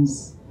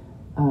means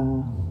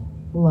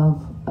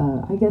love,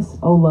 I guess,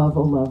 oh love,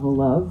 oh love, oh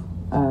love.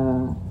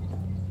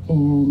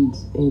 And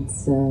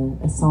it's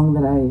a song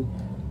that I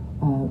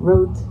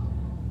wrote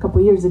a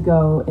couple years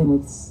ago, and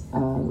it's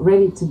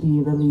ready to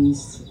be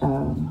released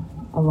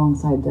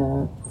alongside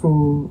the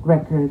full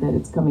record that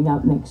it's coming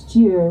out next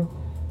year.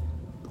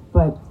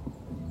 But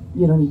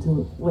you don't need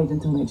to wait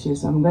until next year,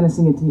 so I'm going to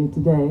sing it to you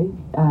today.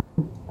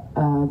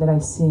 That I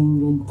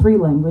sing in 3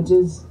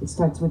 languages. It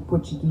starts with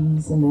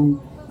Portuguese, and then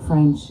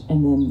French,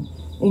 and then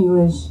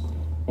English.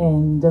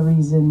 And the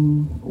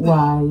reason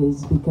why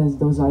is because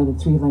those are the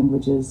 3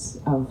 languages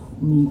of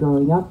me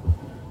growing up.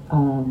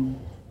 Amor,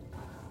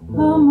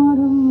 amor,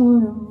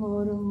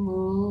 amor,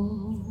 amor,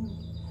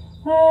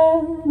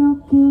 era o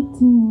que eu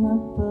tinha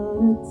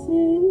para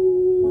ti.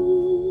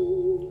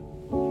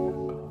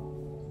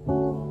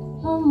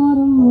 Amor,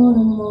 amor,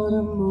 amor,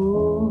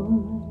 amor,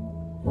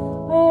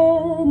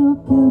 era o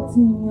que eu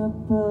tinha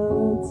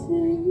para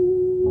ti.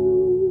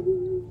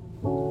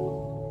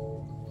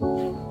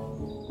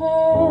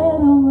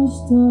 Era uma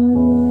história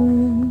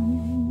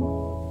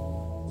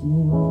de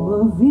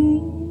uma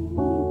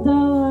vida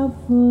lá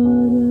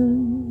fora.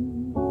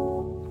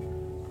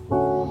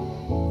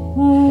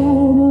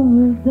 Era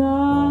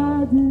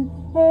verdade,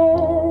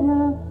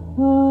 era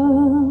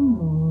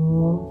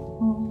amor.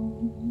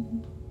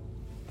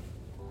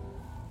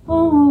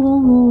 Amor,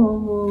 amor,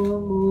 amor,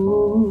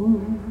 amor.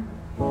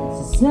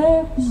 Se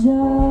sei que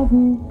já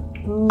vi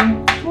por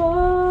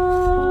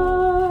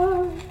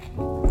fora.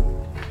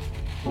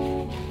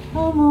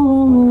 Amor,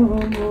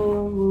 amor, amor,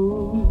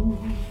 amor.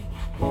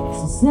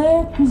 Se sei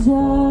que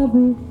já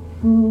vi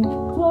por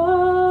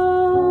fora.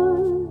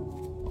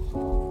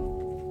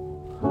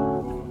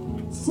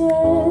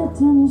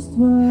 C'est une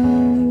histoire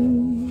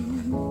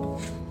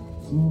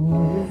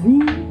d'une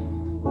vie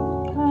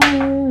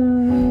ailleurs.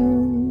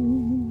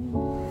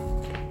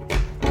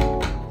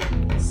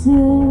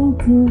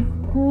 C'était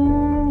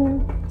vrai,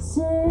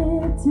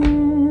 c'était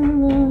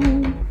love.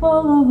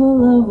 Oh love, oh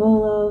love, oh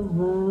love,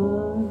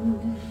 love.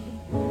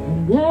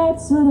 And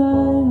that's what I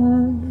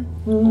have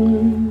for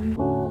you.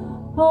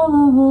 Oh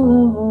love, oh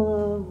love, oh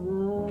love,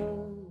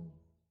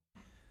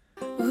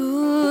 love.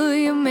 Ooh,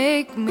 you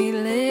make me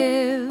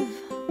live.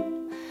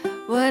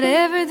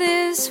 Whatever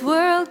this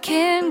world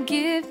can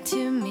give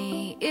to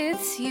me,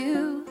 it's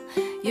you.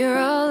 You're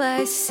all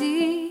I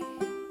see.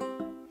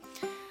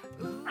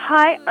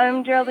 Hi,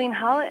 I'm Geraldine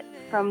Hollett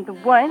from The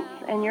Once,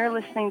 and you're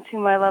listening to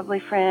my lovely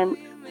friend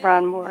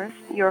Ron Morris,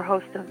 your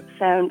host of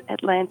Sound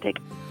Atlantic.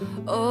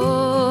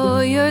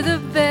 Oh, you're the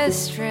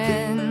best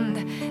friend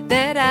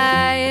that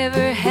I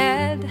ever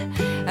had.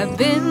 I've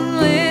been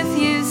with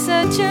you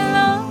such a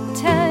long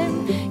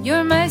time.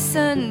 You're my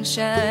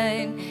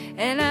sunshine,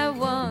 and I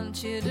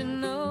want you to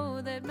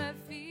know that my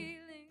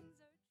feelings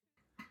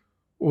are...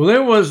 Well,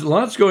 there was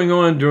lots going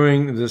on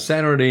during the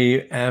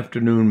Saturday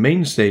afternoon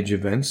main stage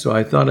event, so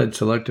I thought I'd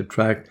select a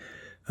track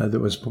that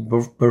was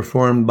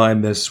performed by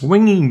the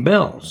Swinging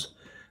Bells.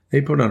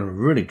 They put on a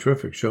really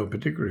terrific show,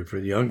 particularly for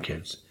the young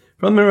kids.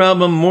 From their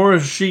album More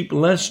Sheep,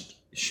 Less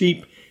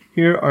Sheep,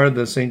 here are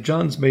the St.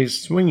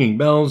 John's-based Swinging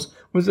Bells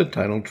with the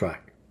title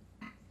track.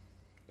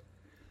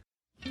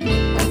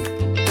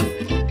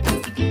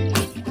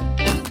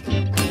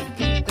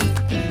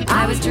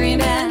 I was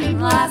dreaming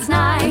last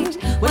night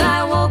when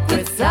I woke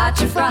with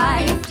such a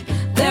fright.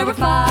 There were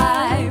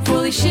 5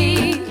 woolly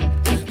sheep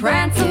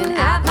prancing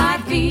at my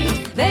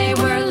feet. They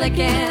were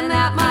licking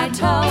at my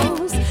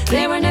toes.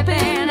 They were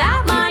nipping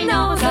at my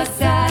nose. I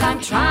said,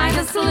 I'm trying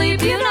to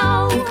sleep, you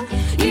know.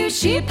 You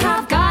sheep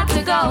have got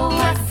to go.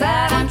 I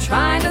said, I'm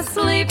trying to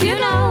sleep, you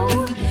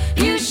know.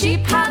 You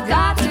sheep have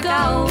got to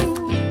go.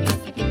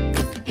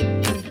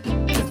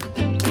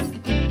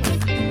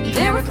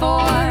 There were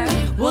 4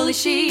 woolly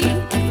sheep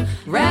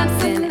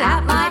prancing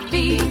at my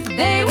feet.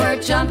 They were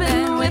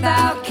jumping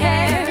without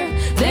care.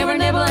 They were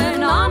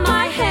nibbling on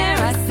my hair.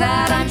 I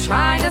said, I'm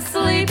trying to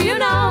sleep, you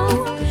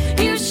know.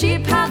 You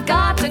sheep have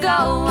got to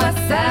go. I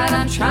said,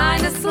 I'm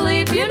trying to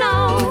sleep, you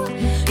know.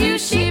 You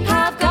sheep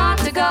have got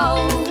to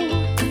go.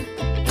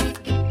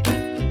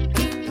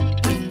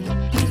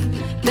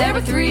 There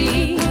were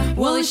 3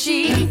 woolly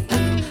sheep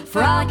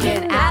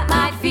frolicking at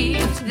my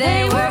feet.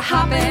 They were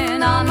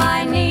hopping on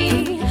my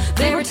knee.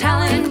 They were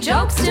telling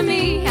jokes to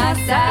me. I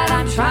said,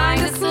 I'm trying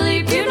to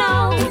sleep, you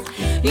know.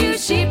 You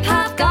sheep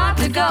have got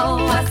to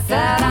go. I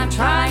said, I'm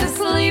trying to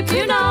sleep,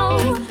 you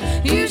know.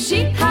 You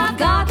sheep have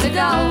got to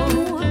go.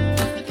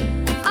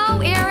 Oh,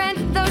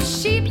 Aaron,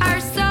 those sheep are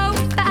so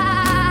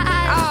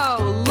bad.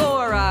 Oh,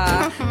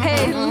 Laura.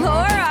 Hey,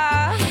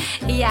 Laura.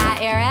 Yeah,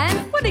 Aaron?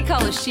 What do you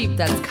call a sheep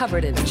that's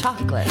covered in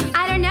chocolate?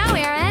 I don't know,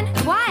 Aaron.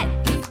 What?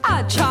 A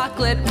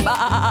chocolate bar.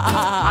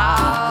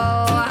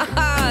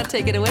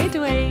 Take it away,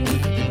 Dwayne.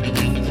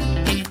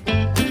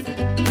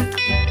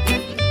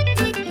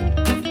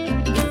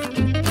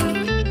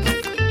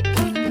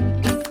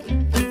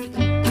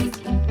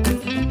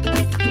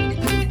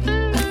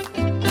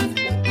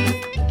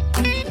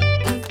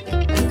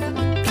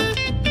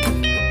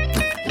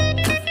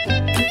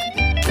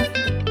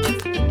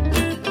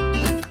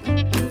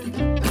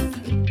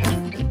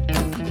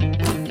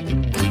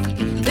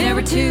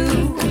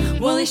 Two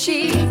woolly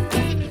sheep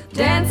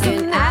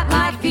dancing at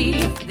my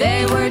feet.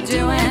 They were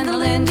doing the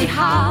Lindy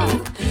Hop.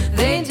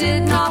 They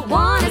did not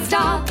want to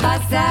stop. I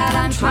said,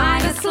 I'm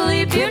trying to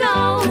sleep, you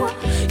know.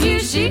 You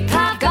sheep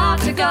have got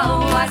to go.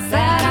 I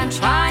said, I'm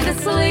trying to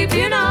sleep,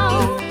 you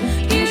know.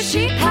 You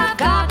sheep have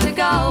got to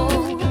go.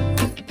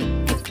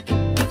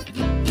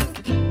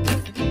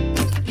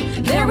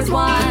 There was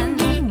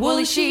one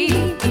woolly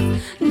sheep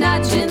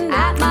nudging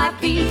at my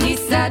feet. He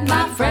said,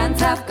 my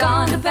friends have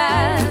gone to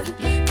bed.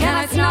 Can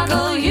I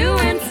snuggle you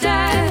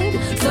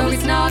instead? So we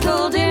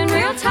snuggled in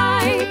real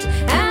tight,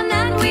 and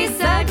then we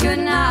said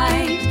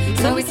goodnight.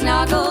 So we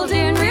snuggled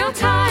in real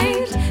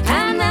tight,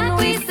 and then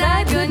we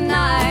said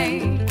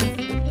goodnight.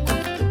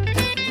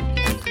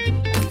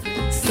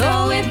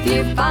 So if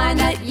you find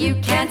that you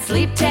can't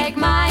sleep, take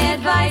my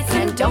advice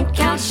and don't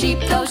count sheep.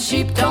 Those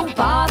sheep don't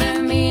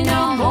bother me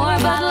no more,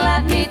 but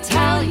let me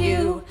tell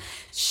you,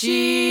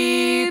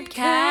 sheep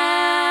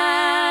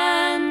can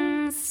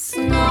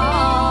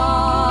snore.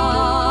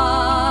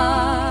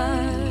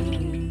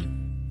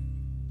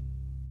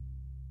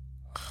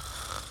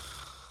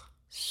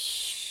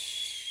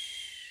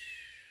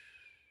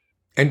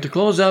 And to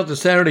close out the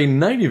Saturday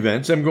night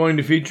events, I'm going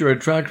to feature a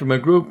track from a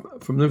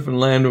group from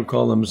Newfoundland who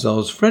call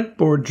themselves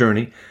Fretboard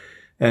Journey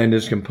and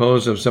is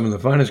composed of some of the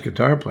finest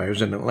guitar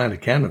players in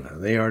Atlantic Canada.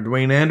 They are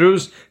Dwayne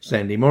Andrews,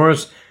 Sandy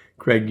Morris,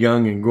 Craig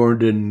Young, and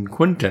Gordon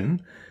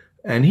Quinton.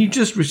 And he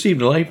just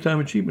received a Lifetime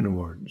Achievement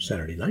Award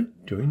Saturday night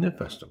during the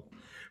festival.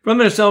 From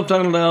their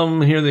self-titled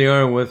album, here they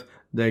are with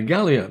the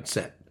Galliot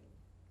Set.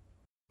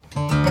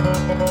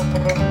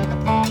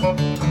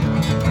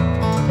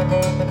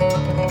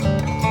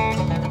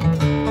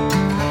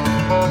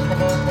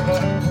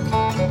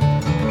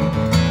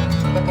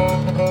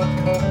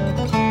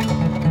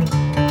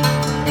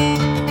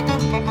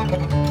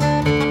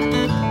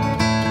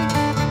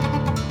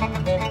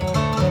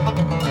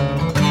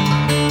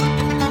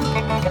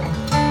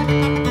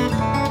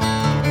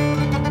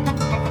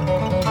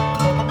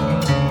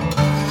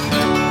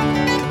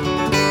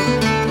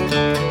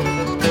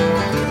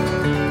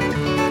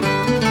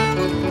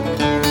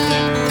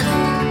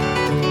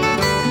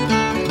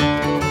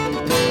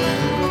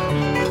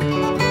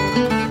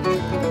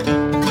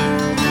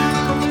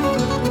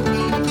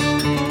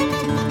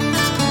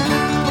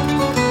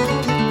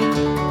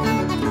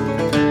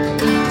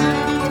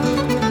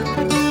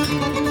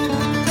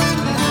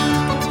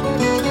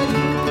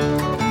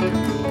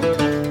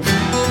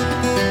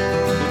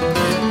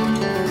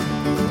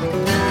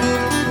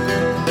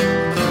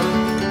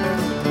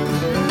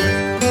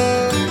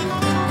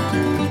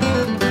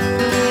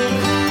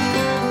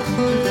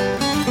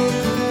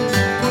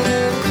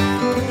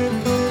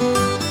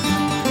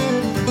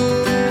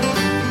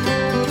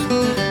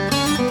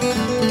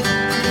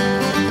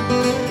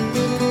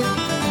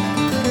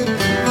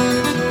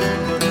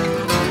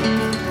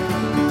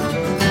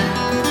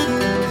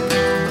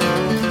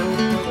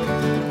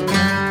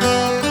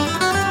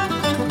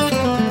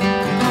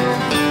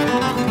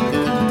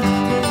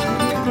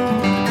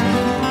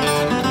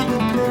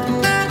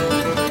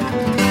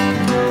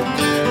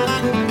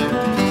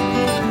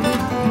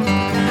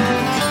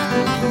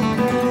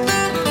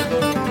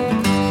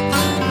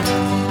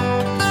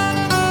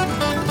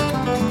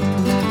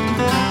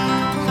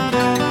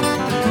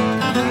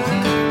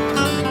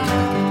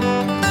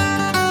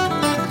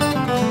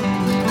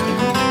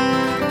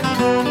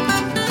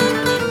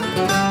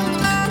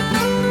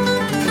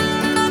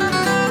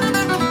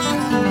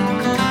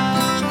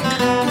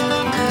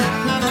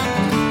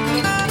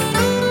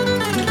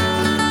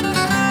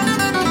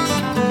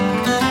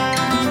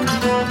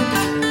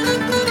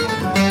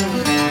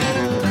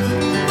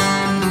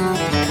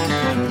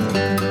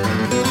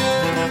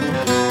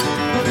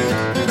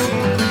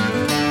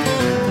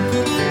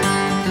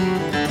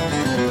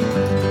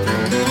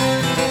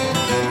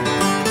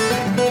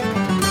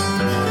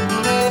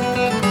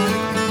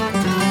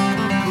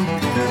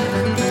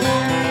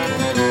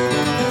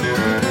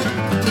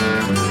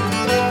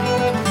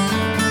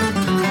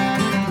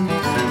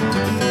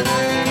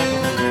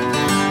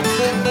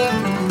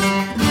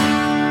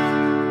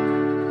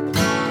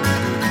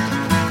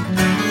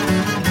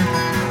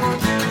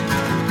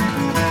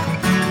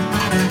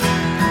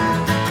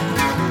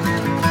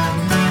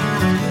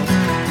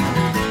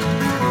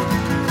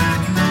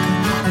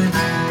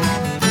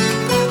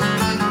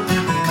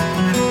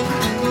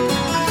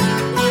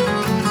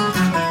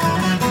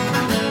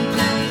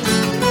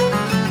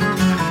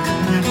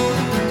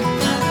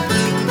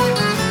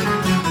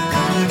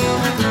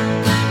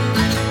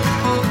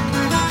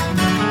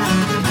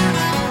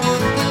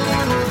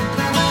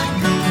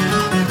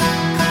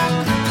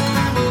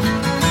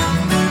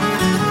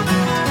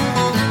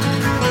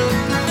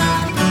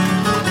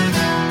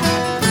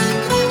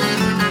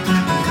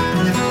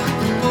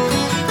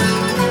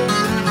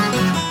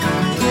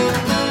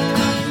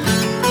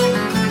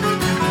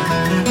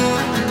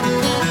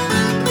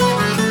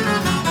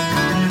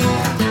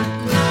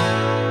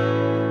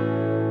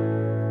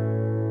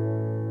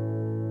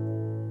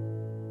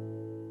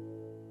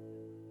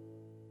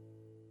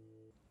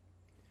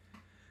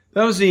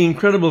 That was the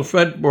incredible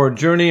Fretboard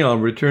Journey. I'll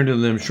return to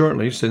them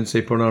shortly since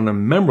they put on a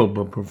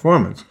memorable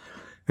performance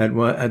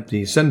at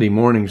the Sunday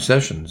morning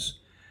sessions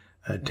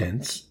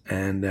tents,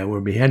 and we'll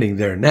be heading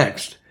there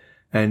next.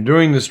 And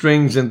during the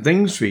Strings and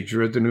Things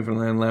feature at the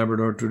Newfoundland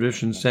Labrador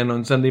Traditions Tent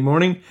on Sunday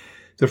morning,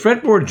 the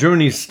Fretboard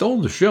Journey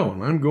stole the show,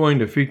 and I'm going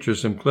to feature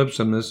some clips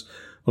on this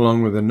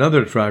along with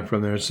another track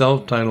from their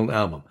self-titled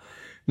album.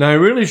 Now, I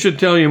really should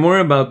tell you more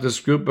about this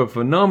group of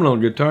phenomenal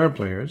guitar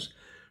players.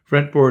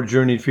 Fretboard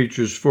Journey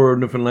features 4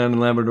 Newfoundland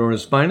and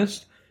Labrador's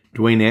finest,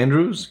 Dwayne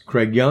Andrews,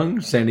 Craig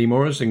Young, Sandy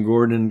Morris, and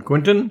Gordon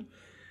Quinton.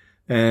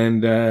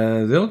 And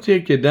they'll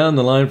take you down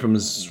the line from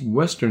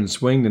Western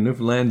swing to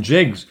Newfoundland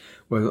jigs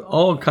with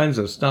all kinds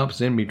of stops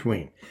in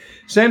between.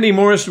 Sandy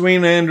Morris,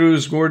 Dwayne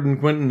Andrews, Gordon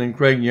Quinton, and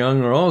Craig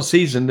Young are all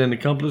seasoned and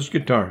accomplished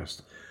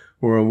guitarists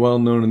who are well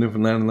known in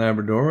Newfoundland and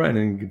Labrador and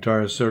in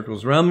guitarist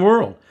circles around the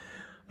world.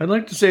 I'd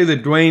like to say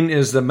that Dwayne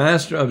is the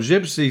master of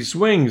gypsy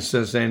swings,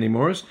 says Sandy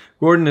Morris.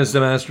 Gordon is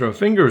the master of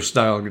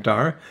finger-style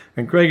guitar,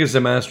 and Craig is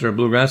the master of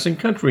bluegrass and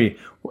country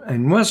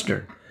and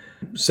western.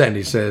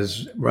 Sandy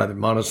says, rather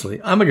modestly,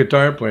 I'm a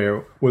guitar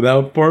player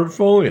without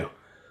portfolio.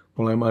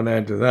 Well, I might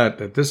add to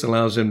that this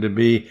allows him to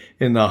be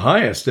in the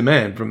highest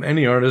demand from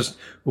any artist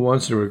who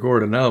wants to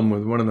record an album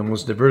with one of the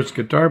most diverse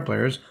guitar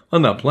players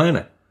on the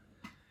planet.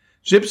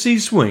 Gypsy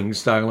swing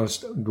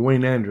stylist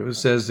Dwayne Andrews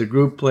says the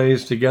group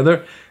plays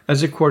together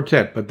as a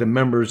quartet, but the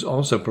members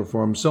also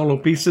perform solo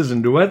pieces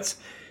and duets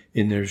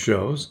in their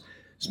shows.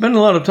 Spend a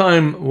lot of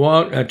time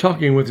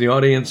talking with the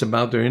audience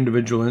about their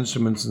individual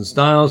instruments and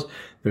styles.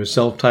 Their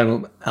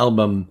self-titled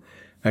album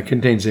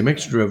contains a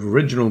mixture of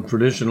original,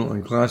 traditional,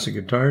 and classic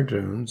guitar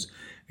tunes,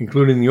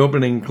 including the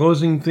opening and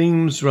closing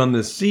themes from the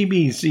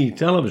CBC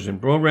television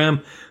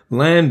program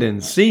Land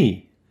and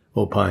Sea,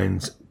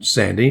 opines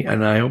Sandy,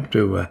 and I hope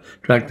to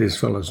track these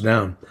fellows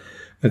down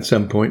at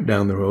some point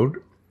down the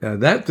road.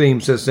 That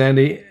theme, says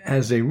Sandy,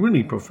 has a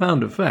really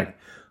profound effect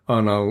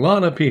on a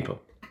lot of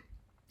people.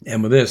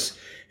 And with this,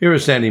 here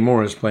is Sandy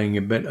Morris playing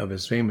a bit of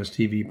his famous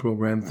TV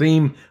program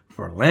theme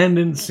for Land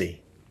and Sea.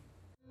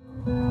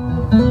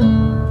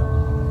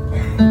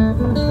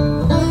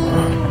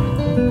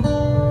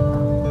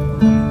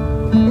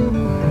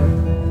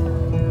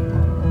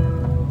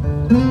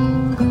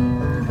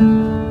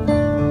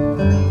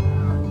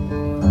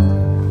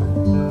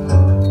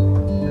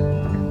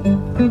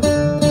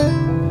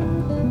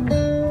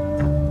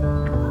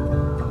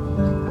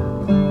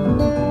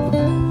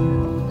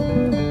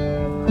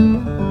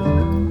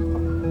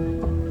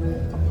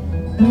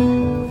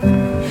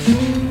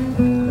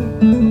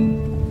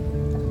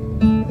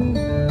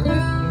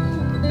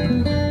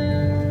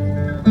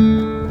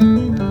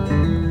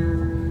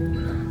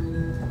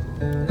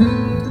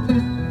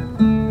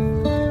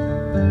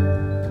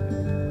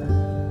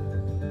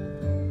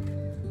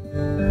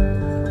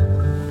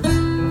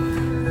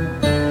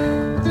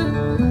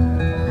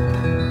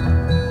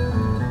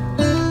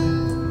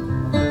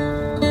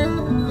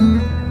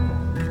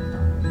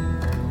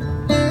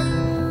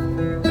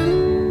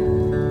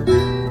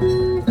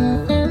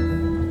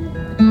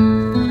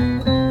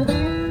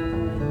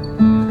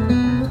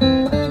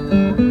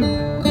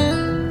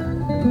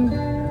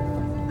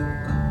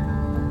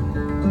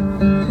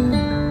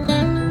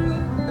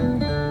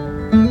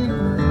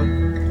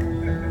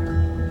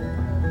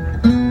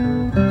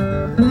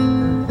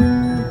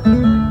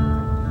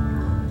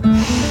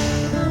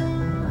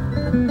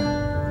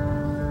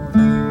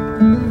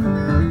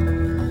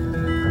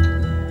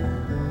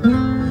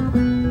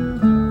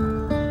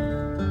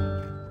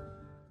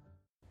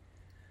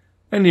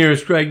 And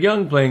here's Craig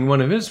Young playing one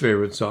of his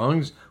favorite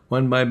songs,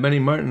 one by Benny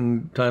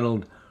Martin,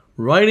 titled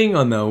Riding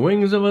on the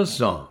Wings of a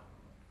Song.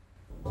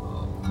 I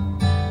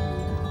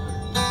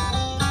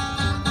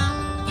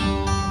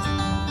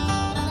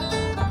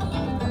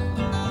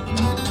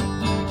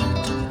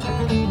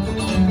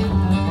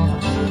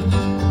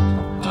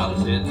was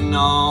sitting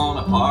on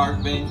a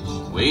park bench,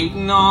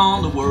 waiting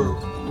on the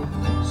world,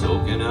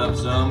 soaking up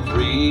some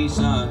free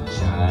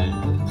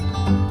sunshine,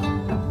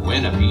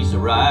 when a piece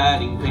of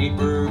writing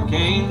paper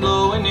came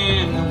blowing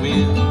in the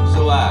wind.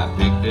 So I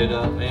picked it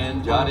up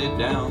and jotted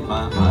down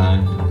my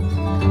mind.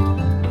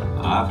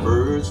 I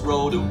first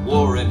wrote of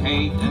war and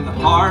hate and the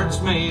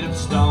hearts made of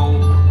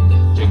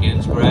stone,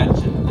 chicken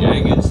scratch and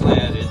jagged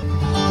slanted.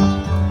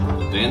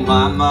 Then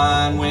my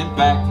mind went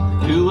back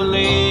to a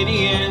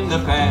lady in the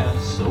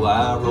past, so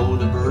I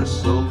wrote a verse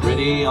so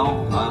pretty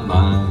on my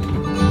mind.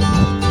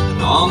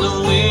 On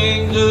the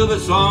wings of a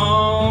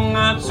song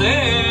I'd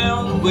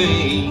sail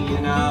away,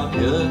 and I'll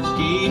just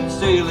keep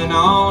sailing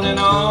on and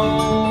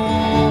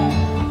on.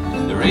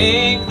 There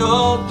ain't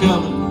no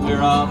telling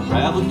where I'll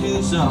travel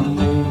to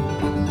someday,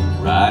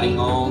 riding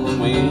on the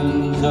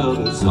wings of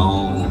a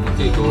song.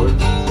 Hey, Gord.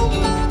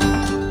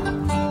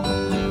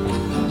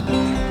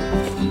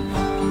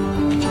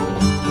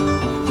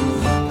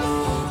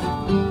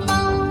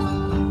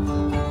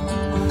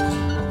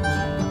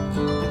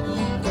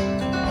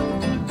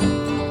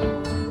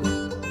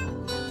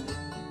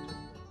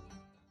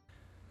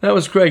 That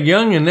was Craig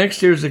Young, and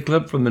next here's a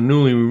clip from the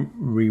newly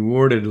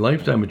rewarded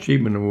Lifetime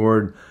Achievement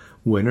Award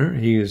winner.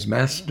 He is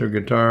master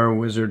guitar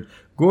wizard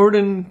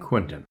Gordon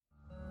Quinton.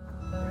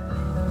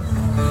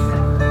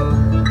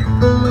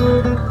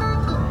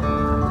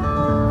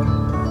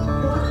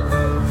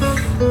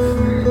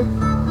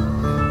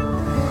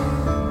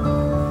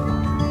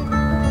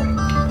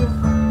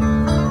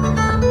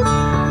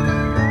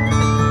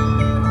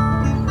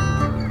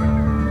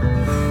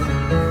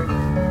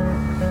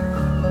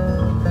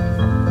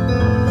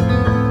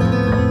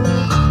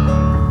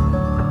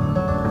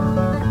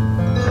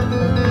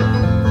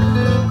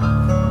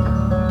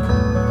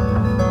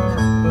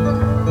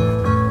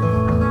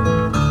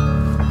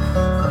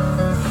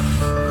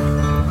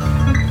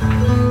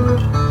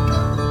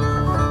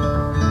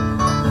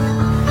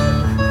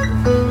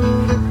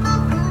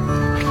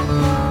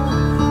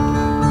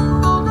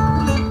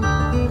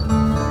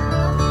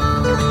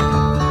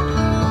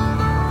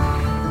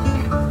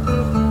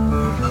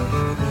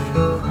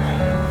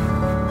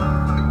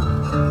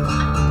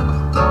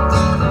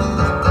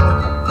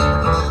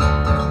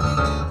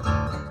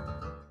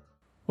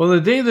 Well, the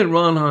day that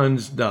Ron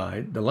Hynes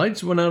died, the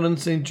lights went out in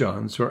St.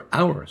 John's for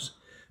hours,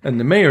 and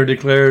the mayor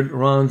declared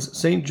Ron's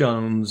St.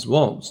 John's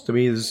Waltz to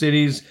be the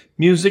city's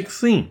music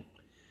theme.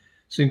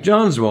 St.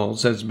 John's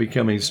Waltz has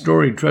become a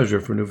storied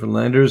treasure for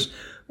Newfoundlanders,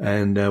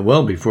 and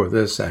well before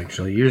this,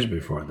 actually, years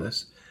before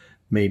this,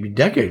 maybe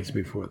decades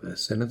before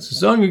this. And it's a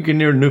song you can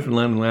hear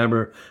Newfoundland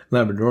and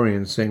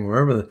Labradorians sing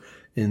wherever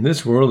in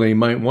this world they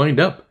might wind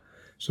up.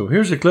 So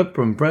here's a clip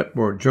from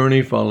Fretboard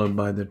Journey, followed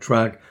by the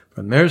track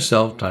from their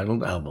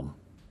self-titled album.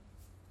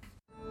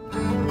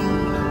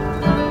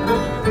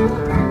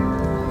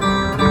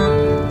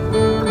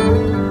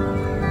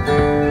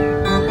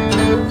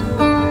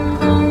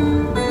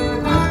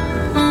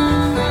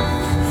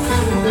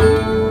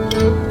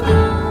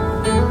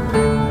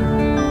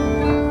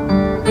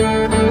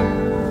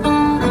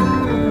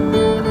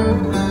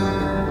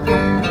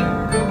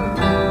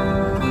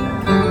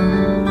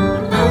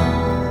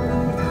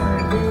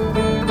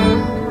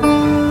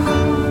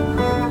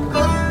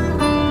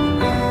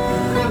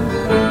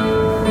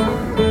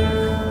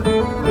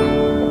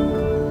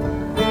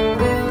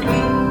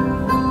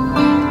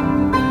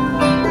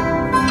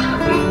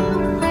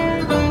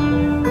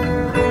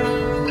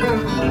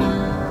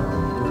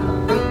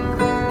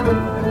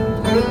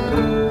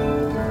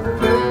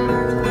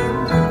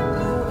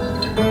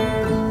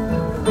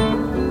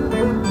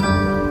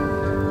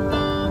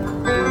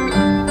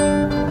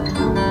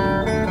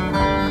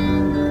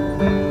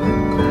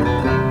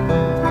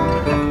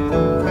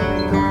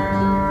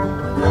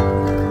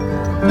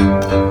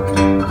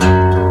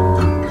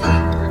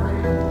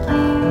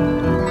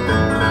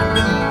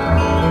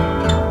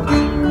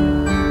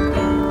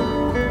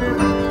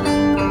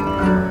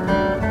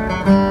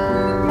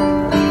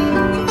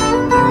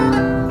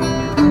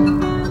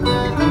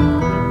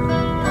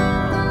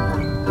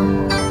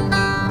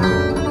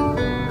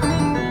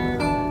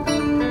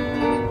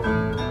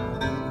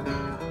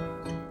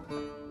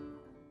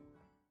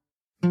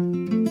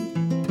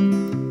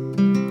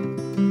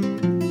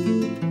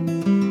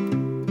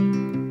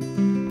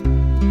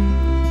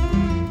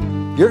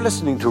 You're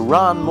listening to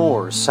Ron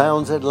Moore's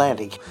Sounds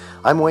Atlantic.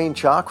 I'm Wayne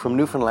Chalk from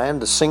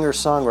Newfoundland, a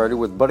singer-songwriter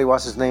with Buddy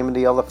What's His Name and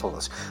the Other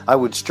Fellas. I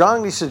would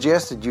strongly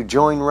suggest that you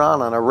join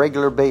Ron on a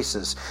regular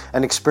basis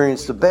and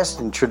experience the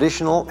best in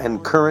traditional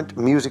and current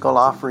musical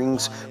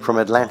offerings from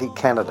Atlantic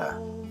Canada.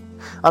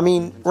 I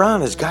mean, Ron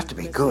has got to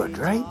be good,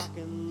 right?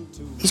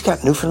 He's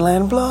got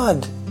Newfoundland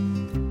blood.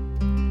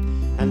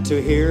 And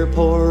to hear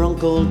poor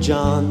Uncle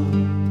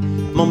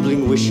John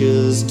mumbling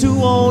wishes to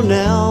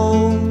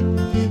O'Neill,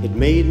 it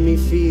made me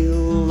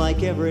feel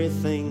like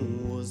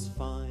everything was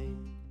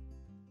fine.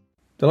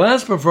 The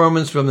last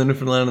performance from the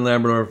Newfoundland and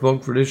Labrador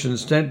Folk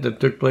Traditions tent that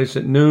took place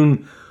at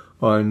noon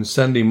on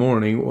Sunday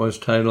morning was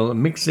titled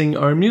Mixing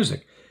Our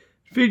Music.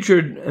 It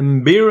featured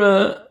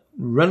Mbira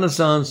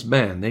Renaissance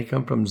Band. They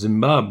come from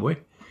Zimbabwe.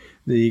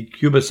 The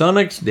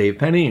Cubasonics, Dave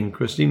Penny, and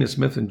Christina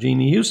Smith and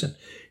Jeannie Hewson.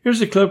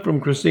 Here's a clip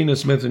from Christina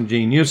Smith and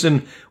Jean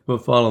Hewson. We'll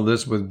follow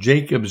this with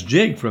Jacob's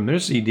Jig from their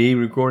CD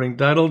recording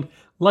titled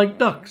Like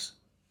Ducks.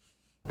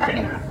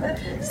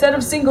 Set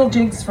of single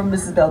jigs from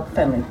Mrs. Bell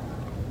Fenley.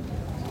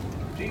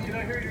 Gene, can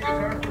I hear your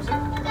guitar for a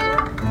second?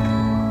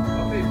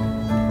 Perfect.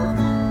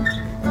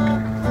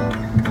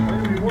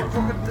 We work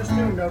fucking this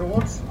tune now to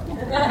once.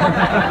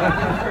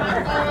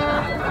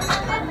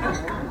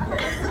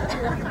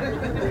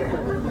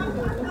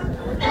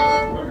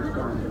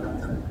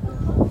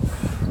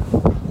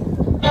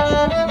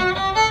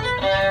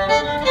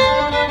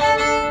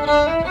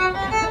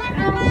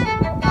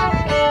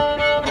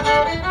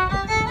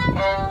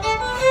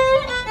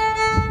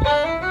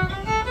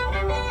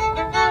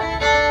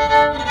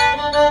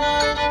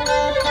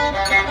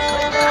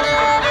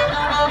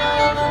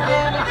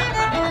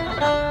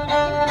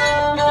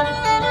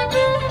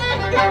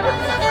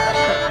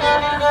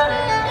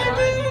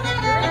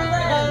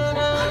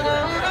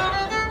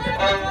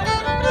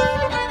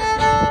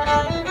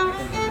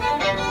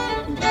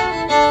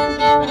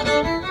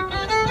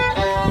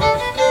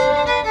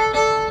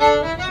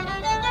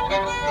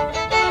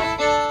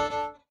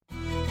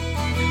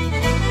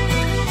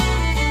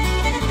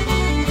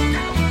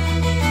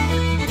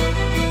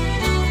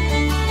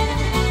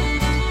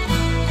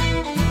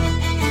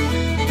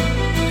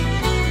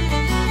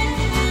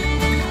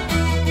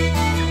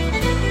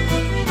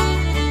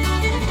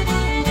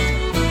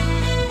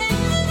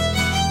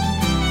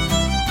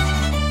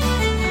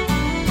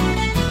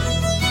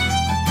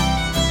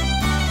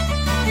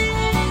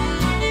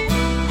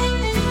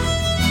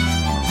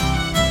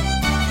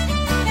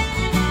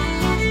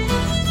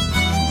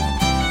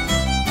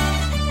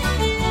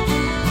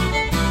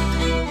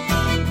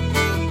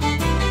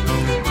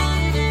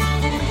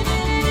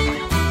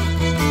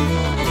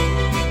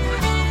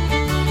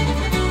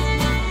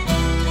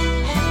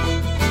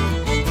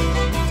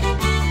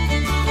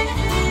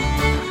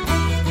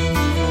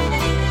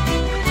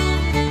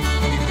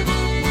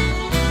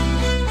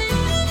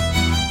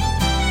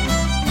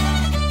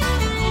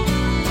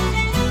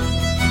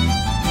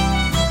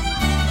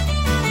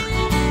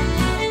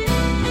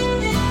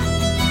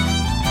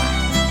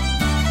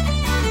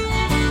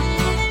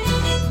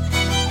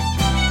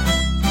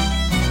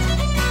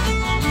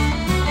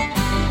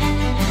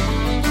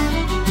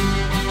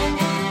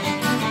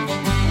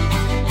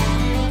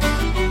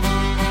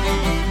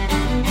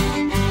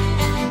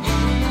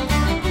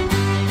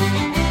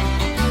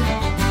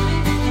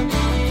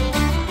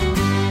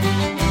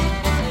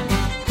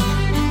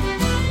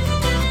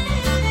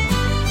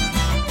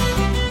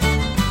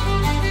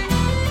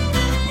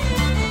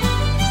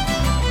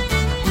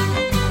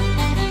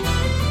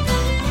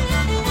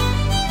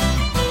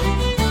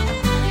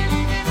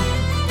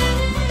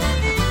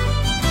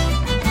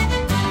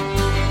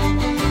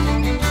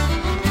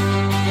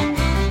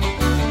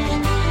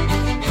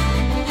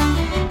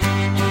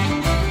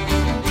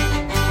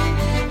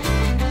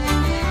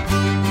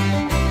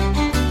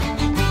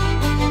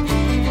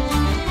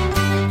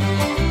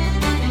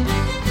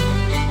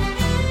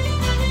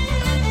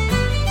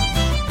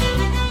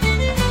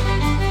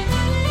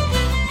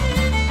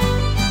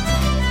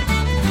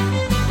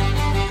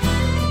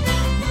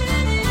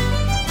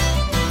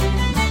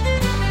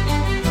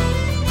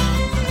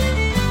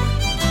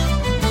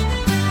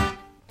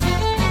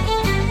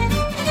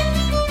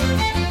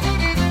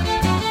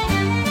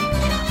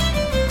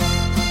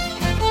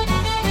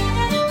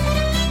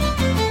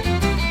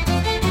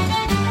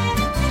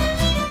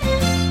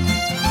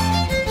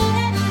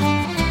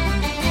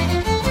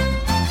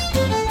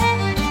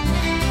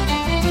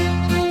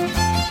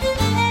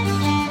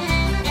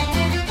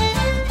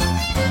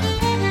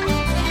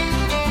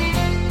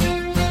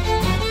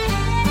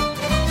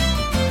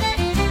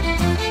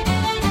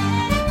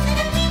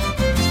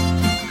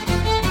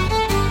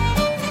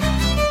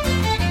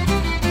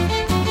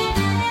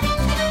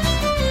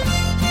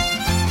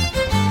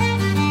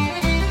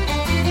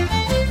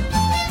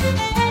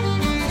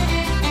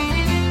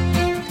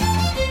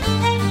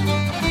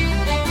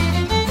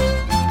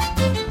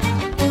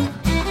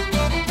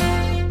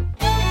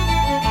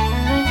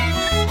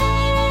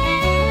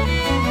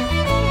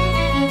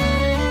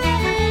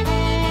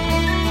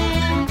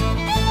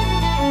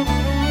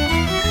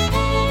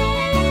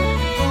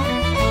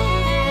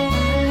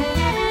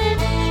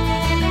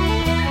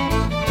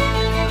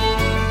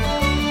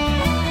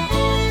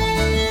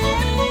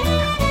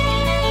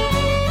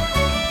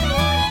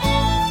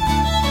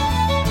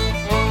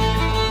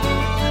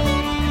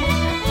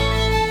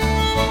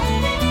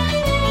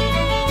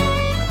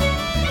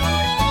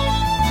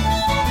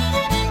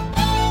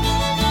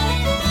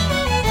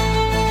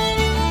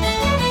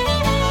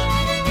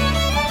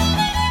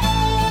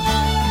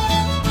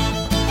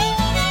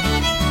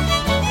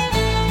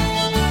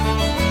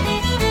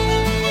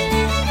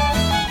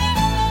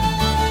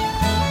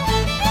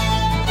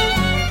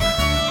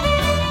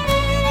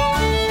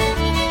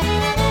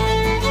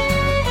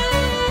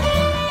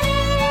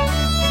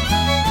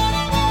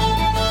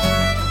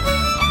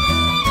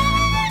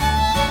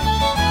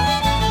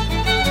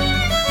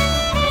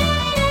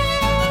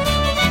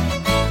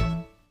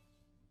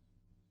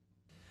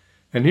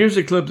 And here's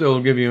a clip that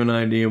will give you an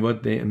idea of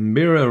what the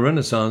Mbira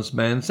Renaissance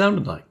Band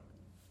sounded like.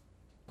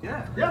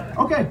 Yeah,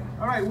 okay.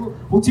 All right,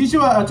 we'll teach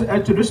you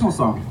a traditional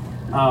song.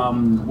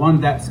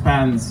 One that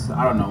spans,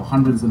 I don't know,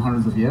 hundreds and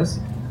hundreds of years.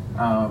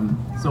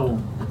 So,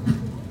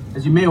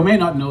 as you may or may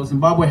not know,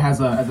 Zimbabwe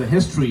has a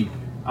history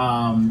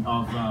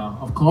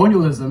of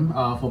colonialism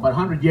for about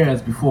 100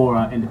 years before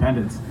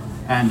independence.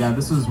 And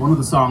this is one of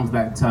the songs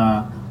that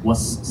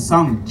was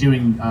sung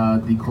during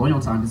the colonial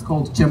time. It's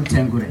called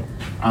Chemtengure.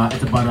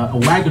 It's about a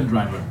wagon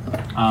driver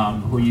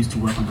who used to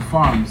work on the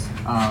farms.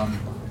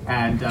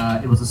 And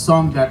it was a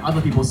song that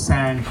other people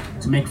sang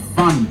to make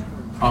fun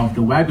of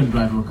the wagon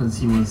driver because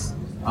he was,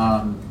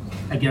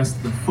 I guess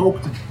the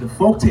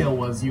folk tale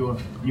was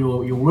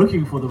you're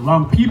working for the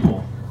wrong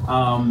people,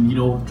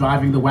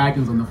 driving the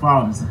wagons on the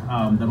farms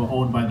that were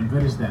owned by the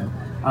British then.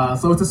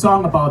 So it's a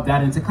song about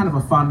that, and it's a kind of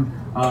a fun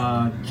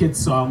kid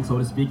song, so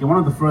to speak, and one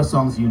of the first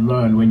songs you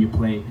learn when you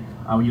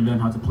learn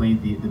how to play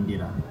the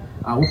mbira.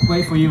 We'll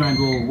play for you, and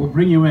we'll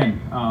bring you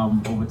in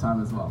over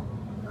time as well.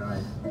 All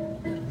right.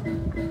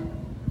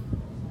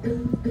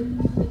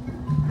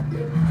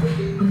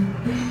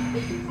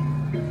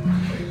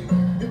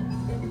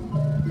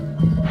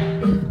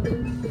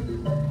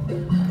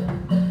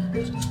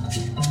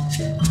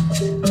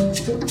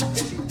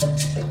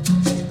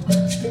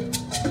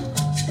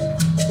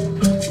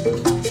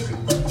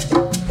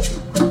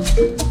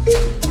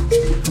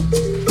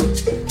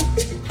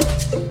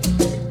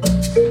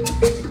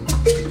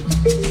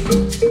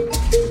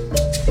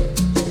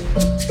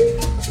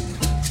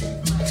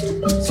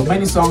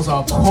 Many songs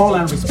are call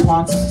and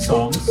response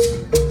songs.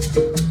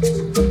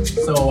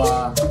 So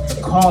the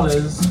call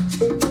is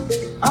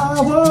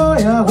I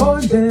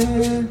want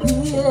it.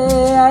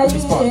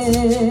 Response.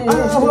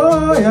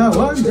 I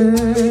want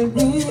it.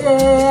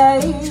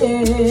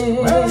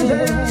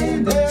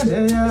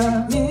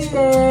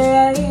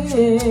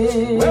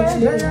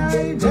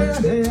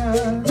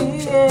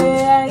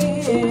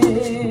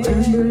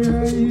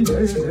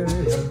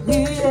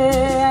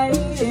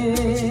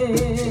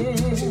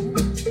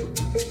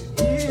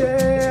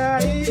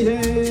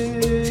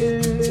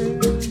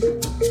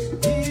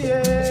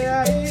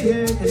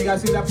 Can you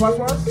guys sing that part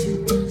for us?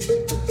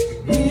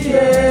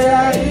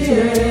 Yeah,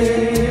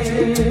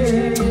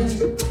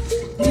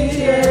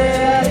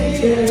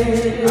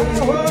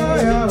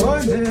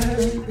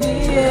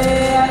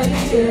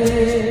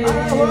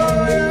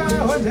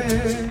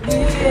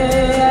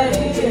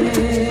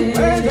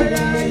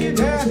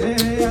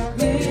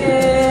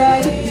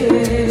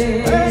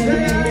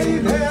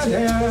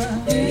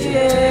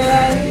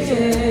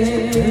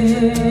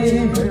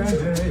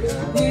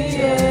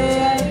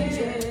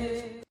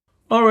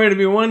 All right,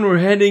 everyone, we're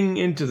heading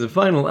into the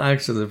final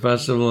acts of the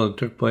festival that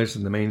took place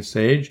on the main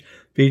stage.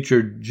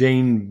 Featured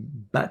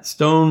Jane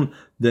Batstone,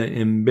 the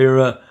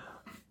Mbira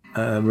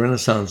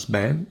Renaissance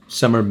Band,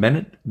 Summer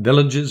Bennett,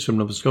 Villages from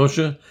Nova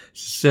Scotia,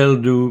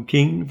 Cecile Du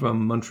King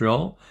from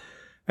Montreal,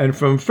 and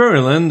from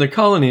Fairyland, the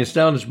colony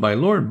established by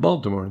Lord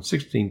Baltimore in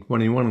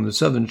 1621 on the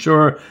southern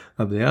shore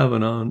of the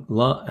Avalon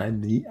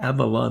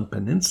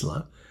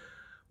Peninsula,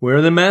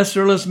 where the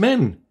Masterless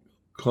Men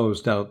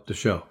closed out the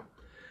show.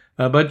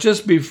 But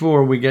just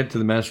before we get to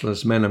the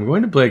Masterless Men, I'm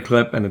going to play a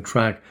clip and a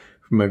track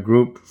from a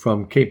group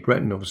from Cape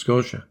Breton, Nova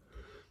Scotia.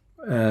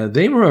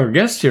 They were our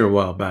guests here a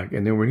while back,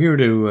 and they were here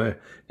to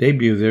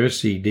debut their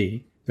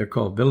CD. They're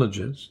called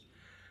Villages.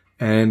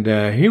 And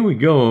here we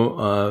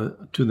go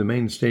to the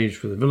main stage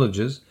for the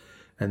Villages,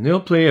 and they'll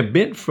play a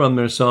bit from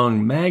their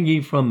song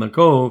Maggie from the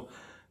Cove,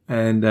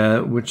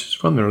 and which is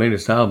from their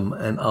latest album,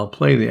 and I'll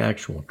play the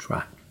actual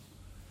track.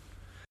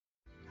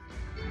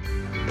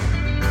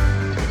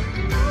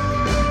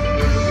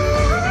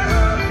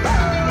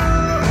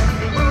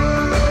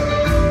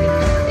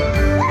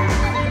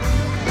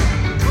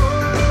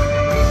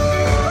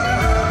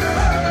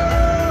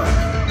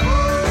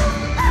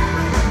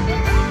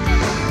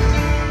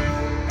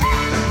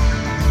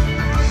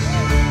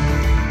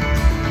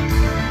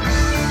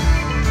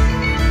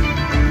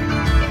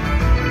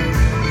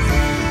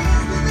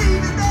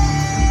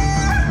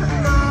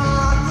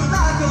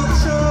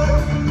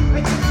 Sure.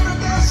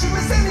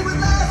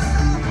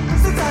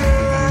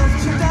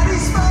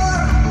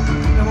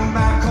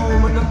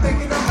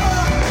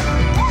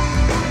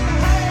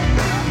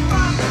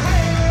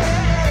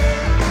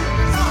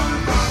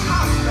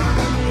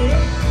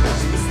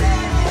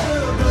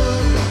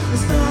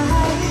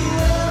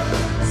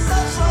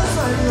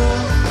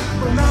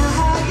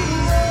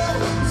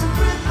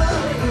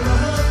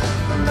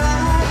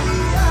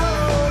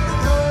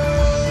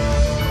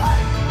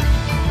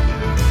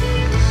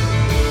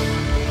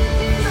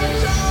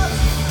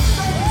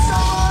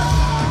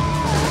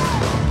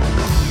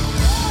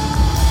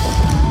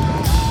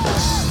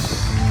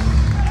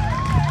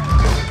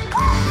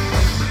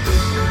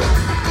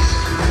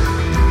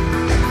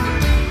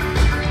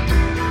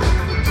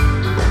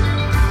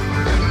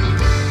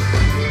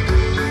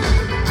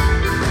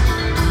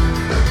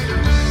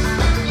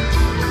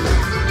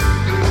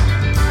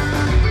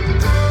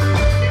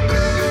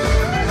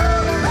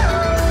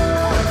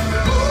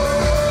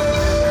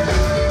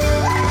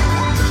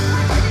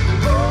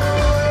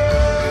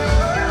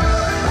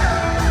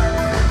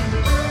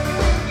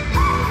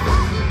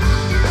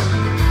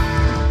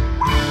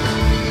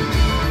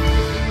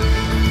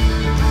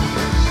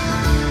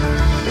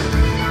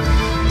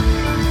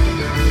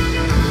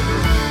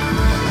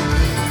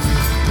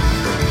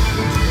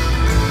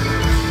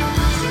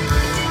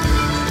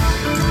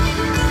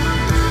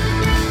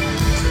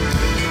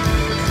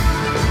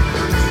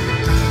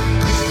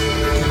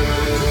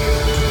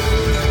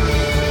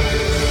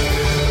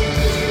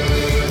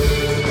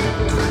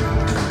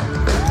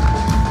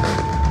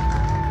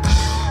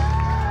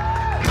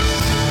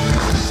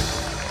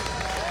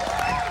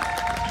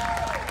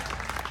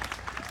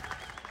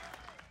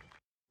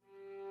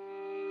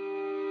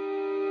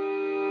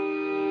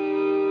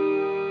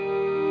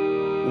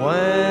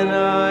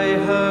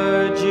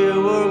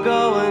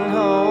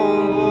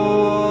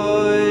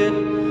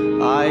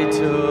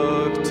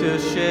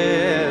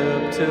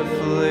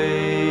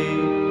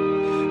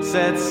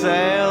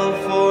 sail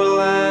for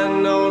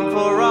land known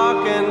for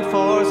rock and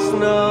for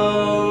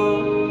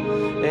snow,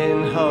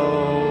 in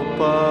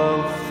hope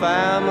of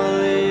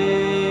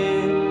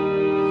family.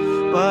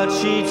 But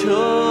she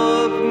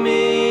took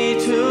me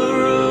to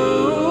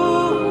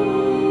room,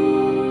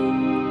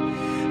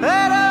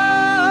 and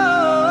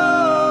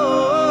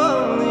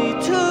only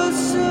too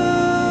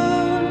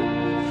soon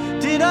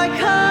did I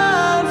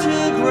come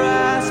to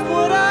grasp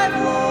what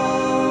I've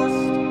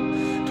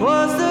lost.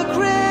 'Twas the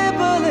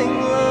crippling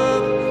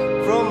love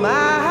from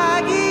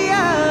Maggie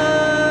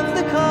of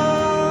the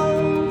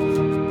Cove.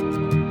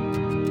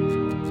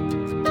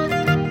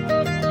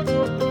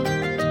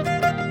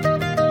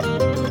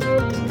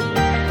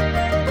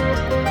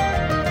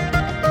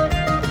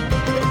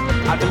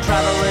 I've been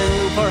traveling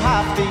for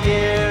half the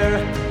year,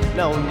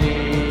 no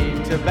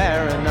need to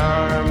bear an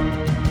arm.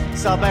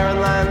 Saw barren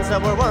lands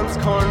that were once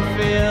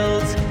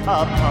cornfields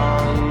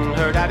upon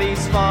her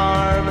daddy's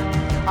farm.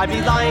 I'd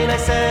be lying, I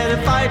said,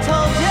 if I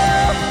told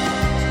you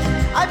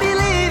I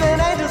believe in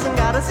angels and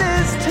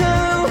goddesses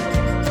too.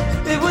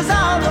 It was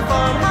on the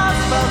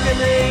farmhouse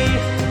balcony,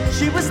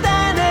 she was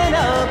standing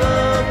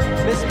above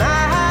Miss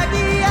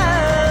Maggie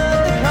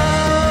of the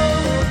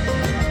Cove.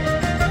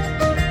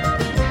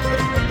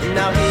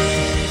 Now he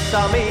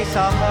saw me,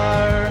 saw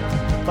her,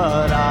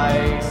 but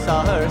I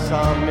saw her,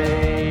 saw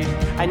me.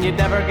 And you'd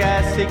never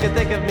guess he could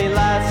think of me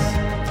less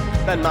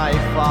than my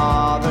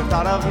father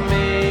thought of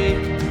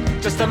me.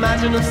 Just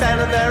imagine him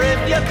standing there if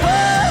you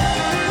could,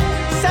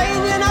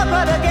 saying you're not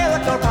but a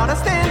Gaelic or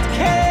Protestant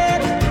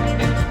kid,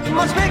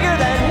 much bigger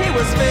than he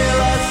was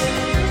fearless.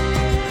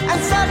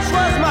 And such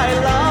was my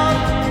love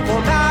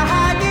for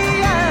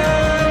Maggie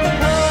and the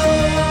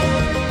Cove.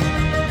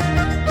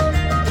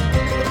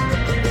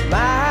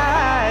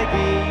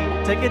 Maggie,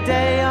 take a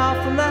day off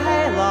from the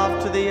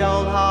hayloft, to the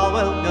old hall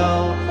we'll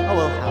go. Oh,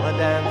 we'll have a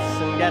dance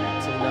and get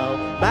to know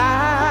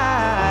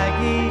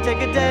Maggie.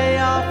 Take a day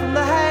off from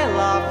the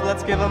hayloft,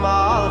 let's give them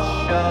all a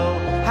show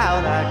how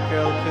that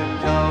girl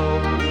could go.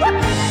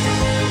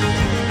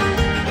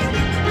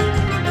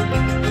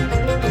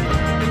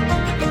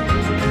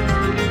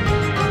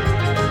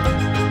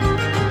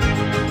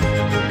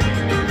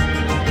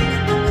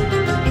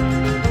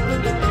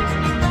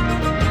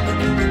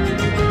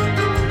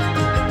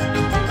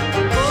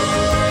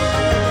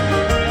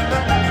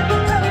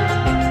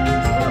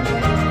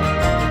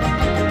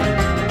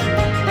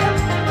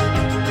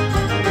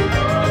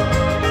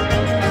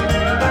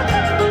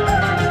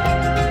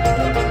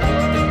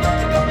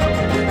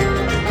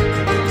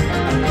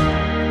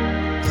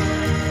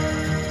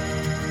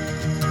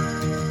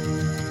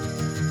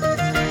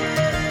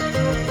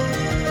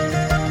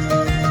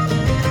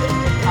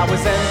 I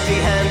was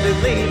empty-handed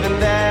leaving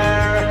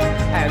there,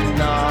 and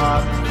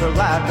not for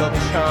lack of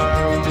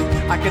charm.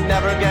 I could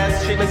never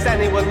guess she was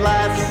anyone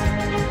less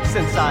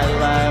since I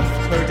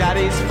left her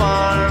daddy's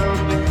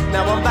farm.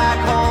 Now I'm back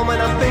home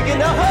and I'm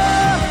thinking of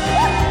her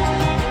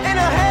in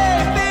a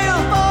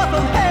hayfield far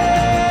from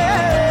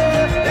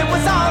here. It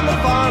was on the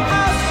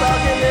farmhouse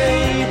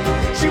balcony,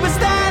 she was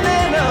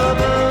standing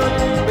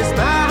above Miss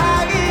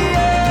Maggie,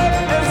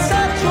 and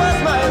such was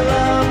my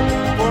love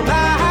for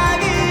Maggie.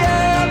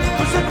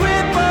 Was a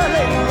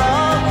crippling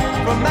love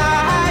from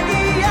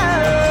Maggie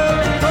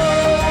and the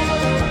Cove.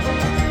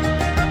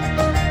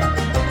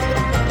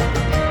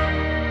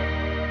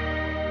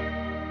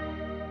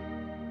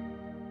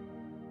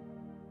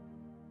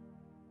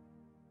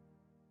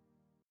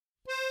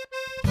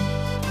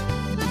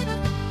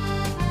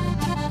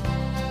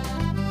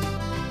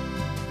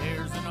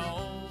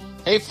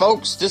 Hey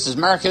folks, this is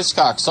Mark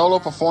Hiscock, solo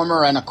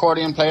performer and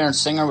accordion player and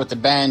singer with the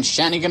band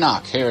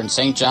Shanneyganock here in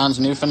St. John's,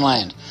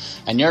 Newfoundland.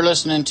 And you're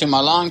listening to my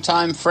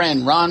longtime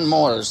friend Ron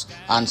Moores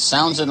on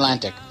Sounds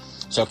Atlantic.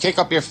 So kick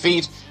up your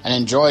feet and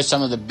enjoy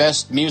some of the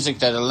best music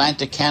that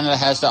Atlantic Canada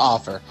has to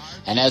offer.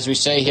 And as we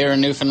say here in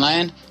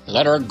Newfoundland,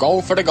 let her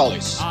go for the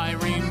gullies. I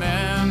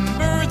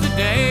remember the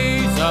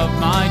days of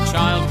my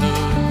childhood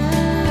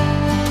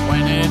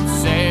when it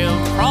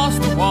sailed across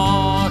the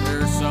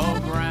water so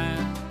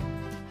grand.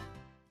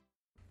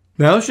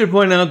 Now, I should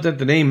point out that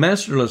the name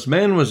Masterless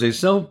Men was a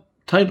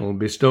self-title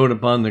bestowed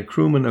upon the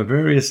crewmen of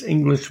various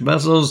English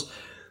vessels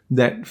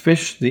that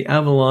fished the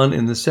Avalon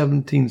in the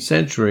 17th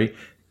century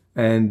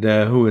and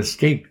who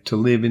escaped to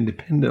live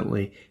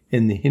independently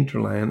in the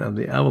hinterland of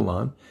the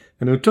Avalon,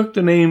 and who took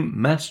the name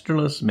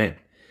Masterless Men.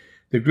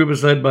 The group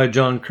is led by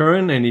John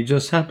Curran, and he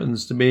just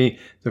happens to be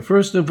the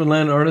first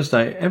Newfoundland artist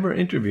I ever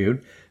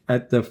interviewed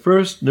at the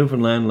first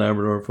Newfoundland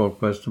Labrador Folk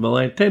Festival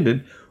I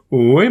attended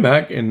way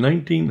back in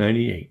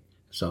 1998.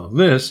 So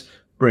this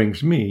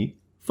brings me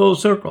full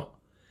circle.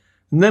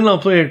 And then I'll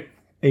play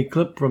a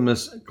clip from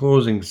this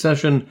closing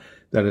session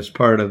that is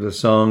part of the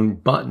song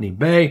Botany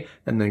Bay,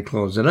 and then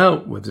close it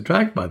out with a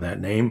track by that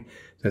name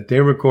that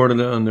they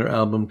recorded on their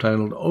album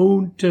titled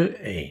Ode to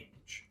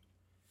Age.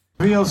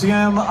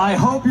 VOCM, I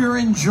hope you're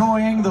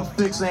enjoying the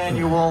 6th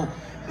annual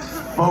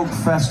Folk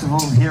Festival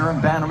here in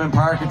Bannerman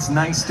Park. It's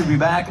nice to be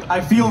back.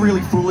 I feel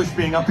really foolish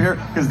being up here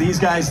because these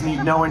guys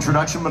need no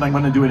introduction, but I'm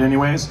going to do it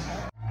anyways.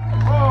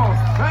 Oh,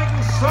 thank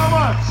you so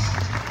much.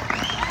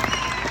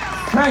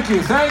 Thank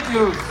you.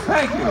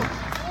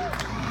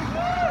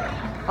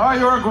 Oh,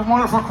 you're a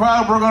wonderful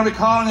crowd. We're going to be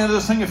calling you to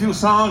sing a few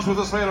songs with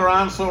us later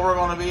on, so we're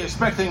going to be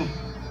expecting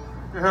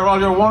to hear all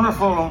your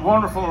wonderful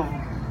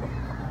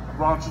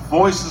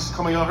voices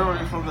coming out here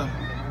from the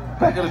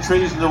back of the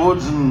trees in the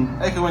woods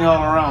and echoing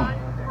all around.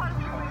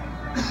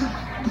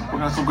 We're going to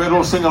have some great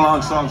old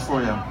sing-along songs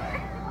for you.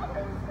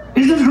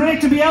 Isn't it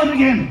great to be out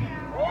again?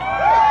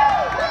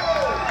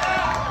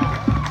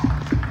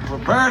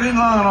 We're buried in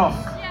long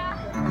enough.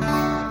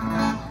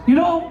 You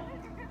know,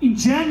 in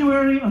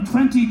January of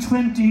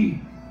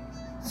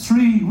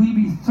 2023, we'll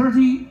be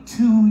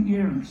 32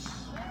 years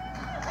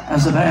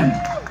as a band.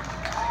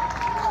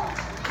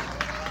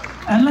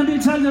 And let me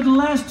tell you, the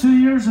last 2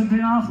 years have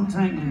been awful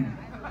tangy.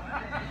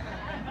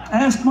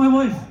 Ask my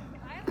wife.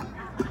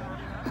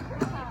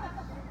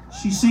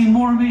 She's seen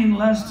more of me in the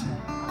last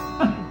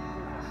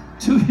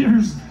 2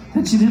 years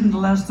than she did in the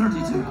last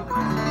 32.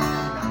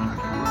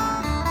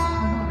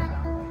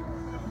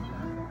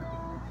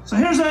 So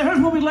here's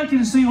what we'd like you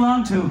to sing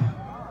along to.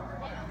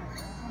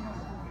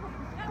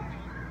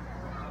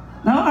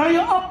 Now, are you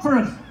up for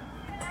it?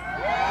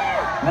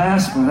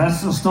 Yes, but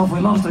that's the stuff we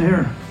love to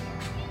hear.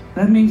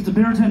 That means the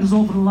beer tent is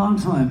open a long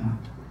time.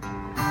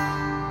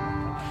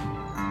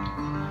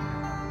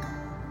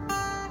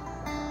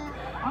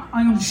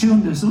 I'm going to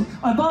tune this.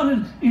 I bought it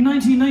in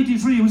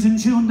 1993. It was in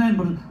tune then,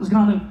 but it was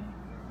gone out.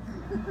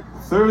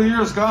 30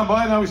 years gone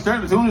by now, he's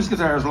starting to tune his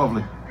guitars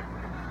lovely.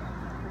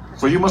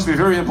 So you must be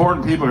very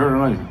important people here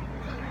tonight.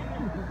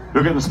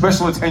 You're getting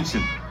special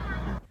attention.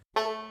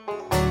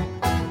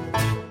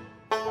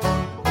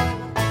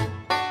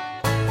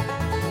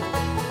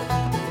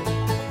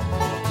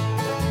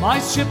 My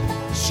ship,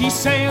 she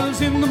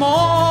sails in the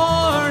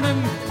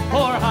morning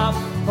for half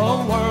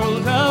a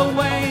world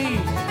away.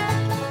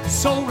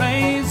 So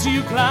raise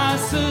your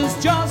glasses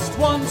just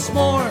once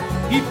more,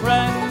 ye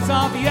friends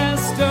of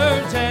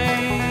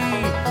yesterday.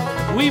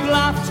 We've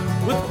laughed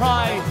with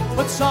pride,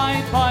 but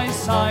side by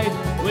side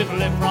we've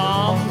lived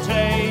from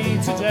day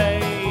to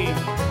day.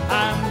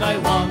 And I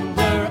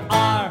wonder,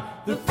 are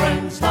the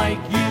friends like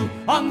you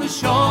on the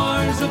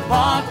shores of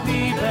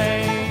Botany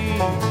Bay?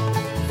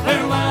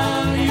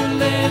 Farewell, you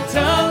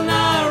little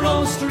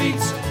narrow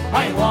streets,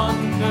 I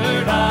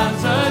wandered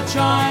as a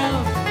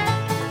child.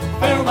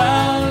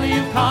 Farewell,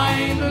 you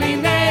kindly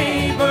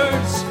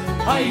neighbours,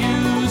 I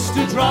used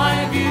to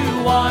drive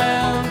you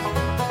wild.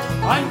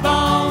 I'm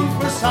bound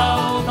for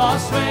South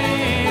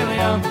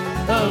Australia,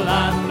 the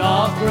land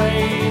of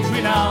great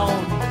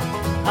renown.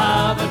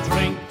 Have a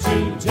drink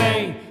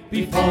today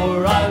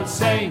before I'll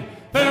say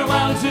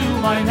farewell to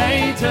my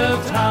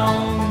native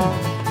town.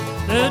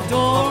 The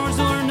doors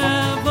were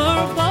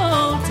never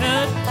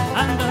bolted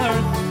and the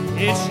hearth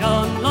it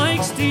shone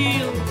like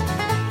steel.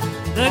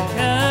 The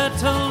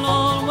kettle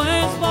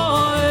always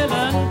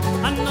boiling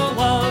and the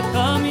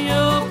welcome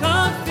you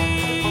could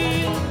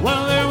feel.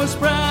 Well, there was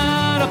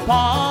bread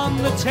upon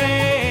the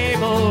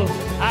table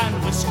and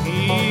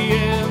whiskey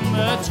in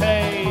the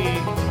tay.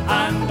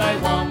 And I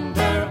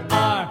wonder,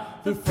 are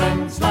the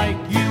friends like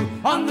you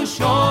on the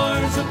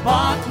shores of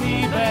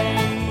Botany Bay?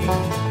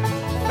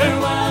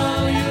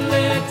 Farewell, you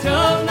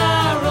little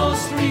narrow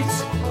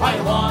streets, I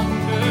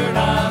wandered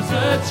as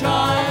a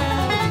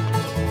child.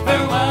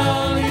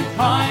 Farewell, you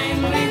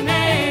kindly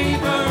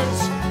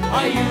neighbours,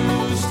 I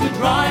used to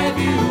drive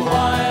you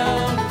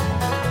wild.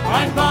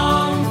 I'm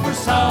bound for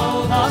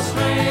South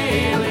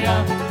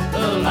Australia,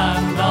 the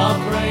land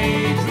of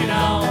great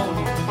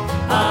renown.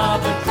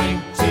 Have a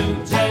drink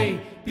today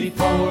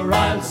before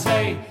I'll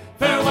say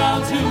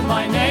farewell to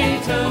my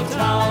native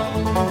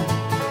town.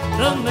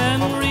 The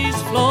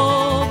memories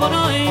flow, but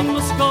I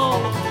must go.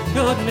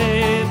 Good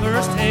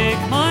neighbours, take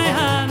my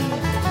hand.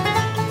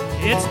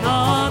 It's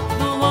not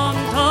the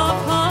want of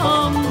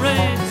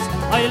comrades,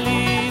 I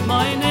leave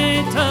my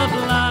native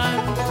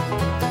land.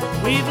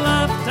 We've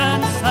laughed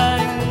and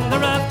sang, the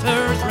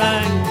rafters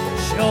rang,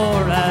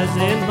 sure as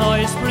in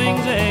my spring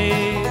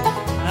day.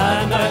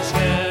 And I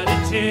shed a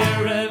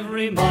tear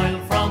every mile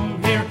from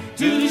here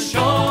to the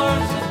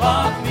shores of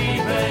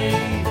Botany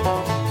Bay.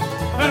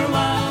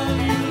 Farewell,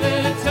 you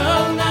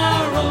little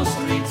narrow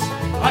streets,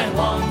 I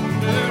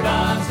wandered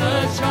as a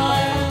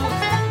child.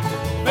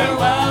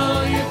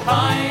 Farewell, you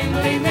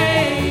kindly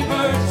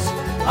neighbours,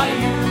 I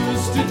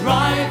used to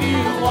drive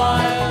you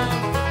wild.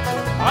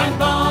 I'm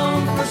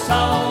bound for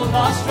South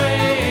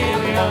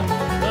Australia,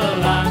 the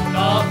land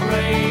of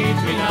great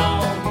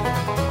renown.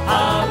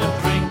 Have a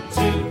drink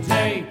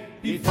today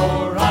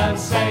before I'll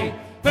say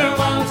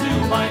farewell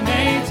to my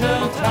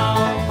native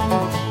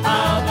town.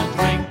 Have a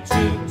drink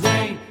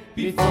today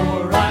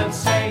before I'll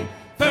say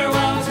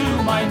farewell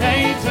to my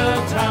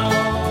native town.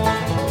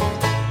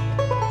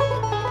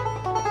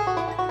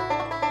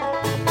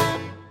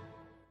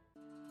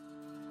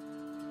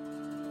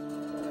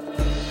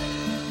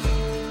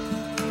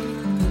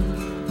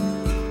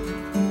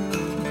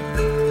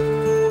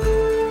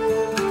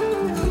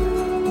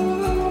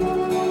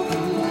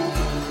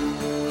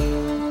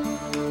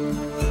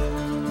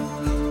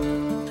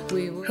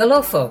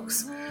 Hello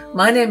folks,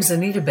 My name's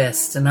Anita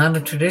Best, and I'm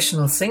a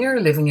traditional singer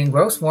living in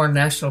Grossmore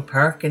National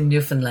Park in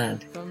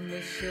Newfoundland.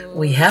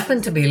 We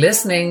happen to be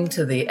listening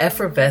to the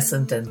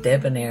effervescent and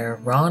debonair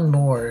Ron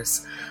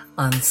Moores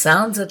on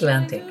Sounds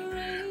Atlantic,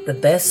 the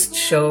best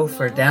show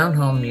for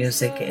down-home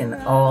music in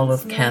all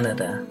of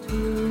Canada.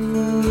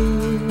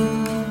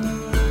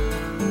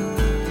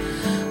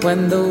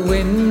 When the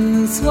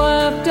wind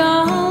swept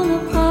down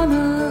upon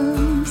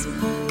us,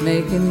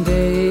 making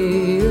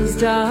day as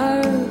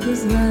dark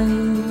as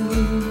night.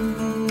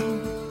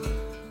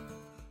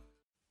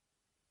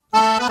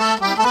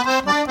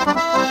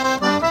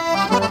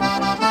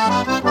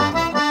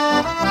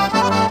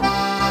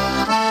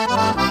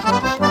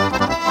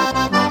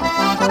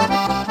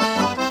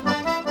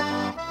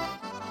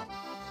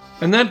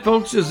 And that,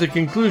 folks, is the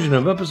conclusion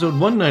of episode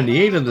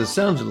 198 of the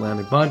Sounds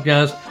Atlantic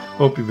podcast.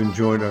 Hope you've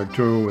enjoyed our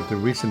tour with the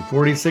recent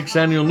 46th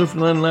annual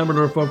Newfoundland and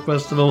Labrador Folk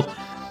Festival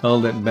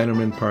held at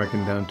Bannerman Park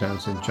in downtown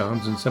St.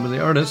 John's, and some of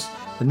the artists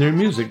and their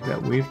music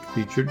that we've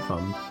featured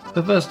from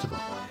the festival.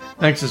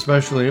 Thanks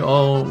especially to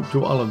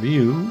all of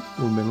you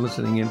who've been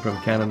listening in from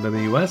Canada,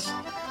 the US,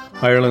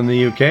 Ireland,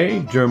 the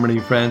UK, Germany,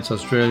 France,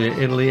 Australia,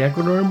 Italy,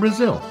 Ecuador, and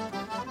Brazil.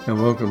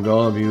 And welcome to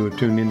all of you who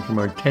tuned in from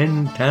our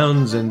 10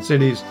 towns and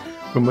cities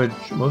from which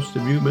most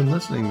of you have been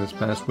listening this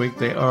past week.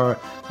 They are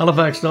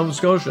Halifax, Nova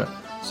Scotia,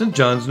 St.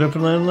 John's,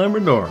 Newfoundland and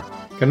Labrador,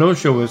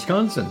 Kenosha,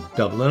 Wisconsin,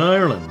 Dublin,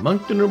 Ireland,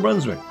 Moncton, New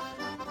Brunswick,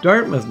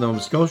 Dartmouth, Nova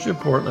Scotia,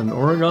 Portland,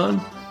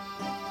 Oregon,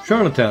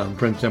 Charlottetown,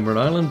 Prince Edward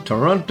Island,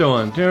 Toronto,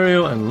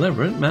 Ontario, and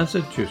Leverett,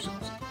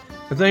 Massachusetts.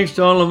 And thanks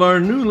to all of our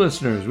new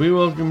listeners, we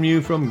welcome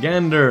you from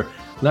Gander,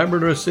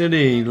 Labrador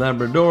City,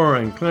 Labrador,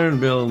 and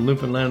Clarenville,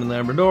 Newfoundland and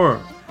Labrador,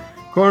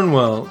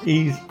 Cornwall,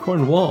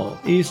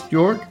 East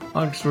York,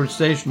 Oxford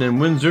Station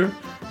and Windsor,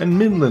 and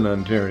Midland,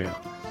 Ontario,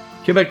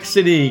 Quebec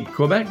City,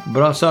 Quebec,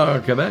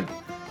 Brossard, Quebec,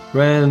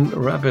 Grand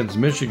Rapids,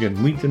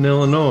 Michigan, Wheaton,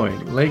 Illinois,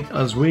 Lake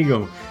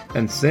Oswego,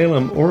 and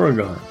Salem,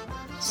 Oregon,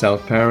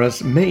 South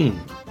Paris,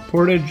 Maine,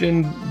 Portage,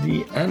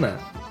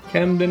 Indiana,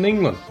 Camden,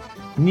 England,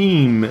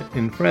 Nîmes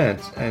in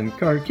France, and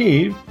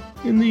Kharkiv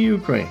in the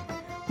Ukraine.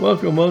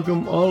 Welcome,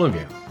 welcome all of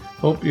you.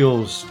 Hope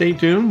you'll stay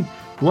tuned.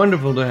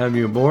 Wonderful to have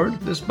you aboard.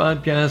 This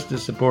podcast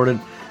is supported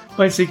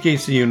by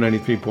CKCU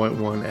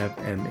 93.1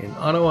 FM in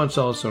Ottawa. It's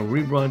also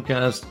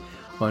rebroadcast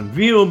on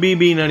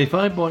VOBB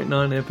 95.9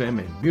 FM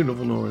in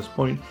beautiful Norris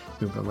Point,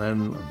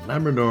 Newfoundland and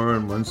Labrador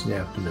on Wednesday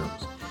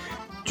afternoons.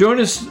 Join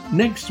us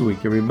next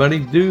week, everybody.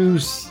 Do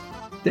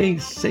stay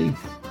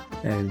safe,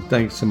 and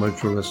thanks so much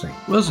for listening.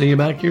 We'll see you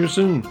back here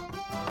soon.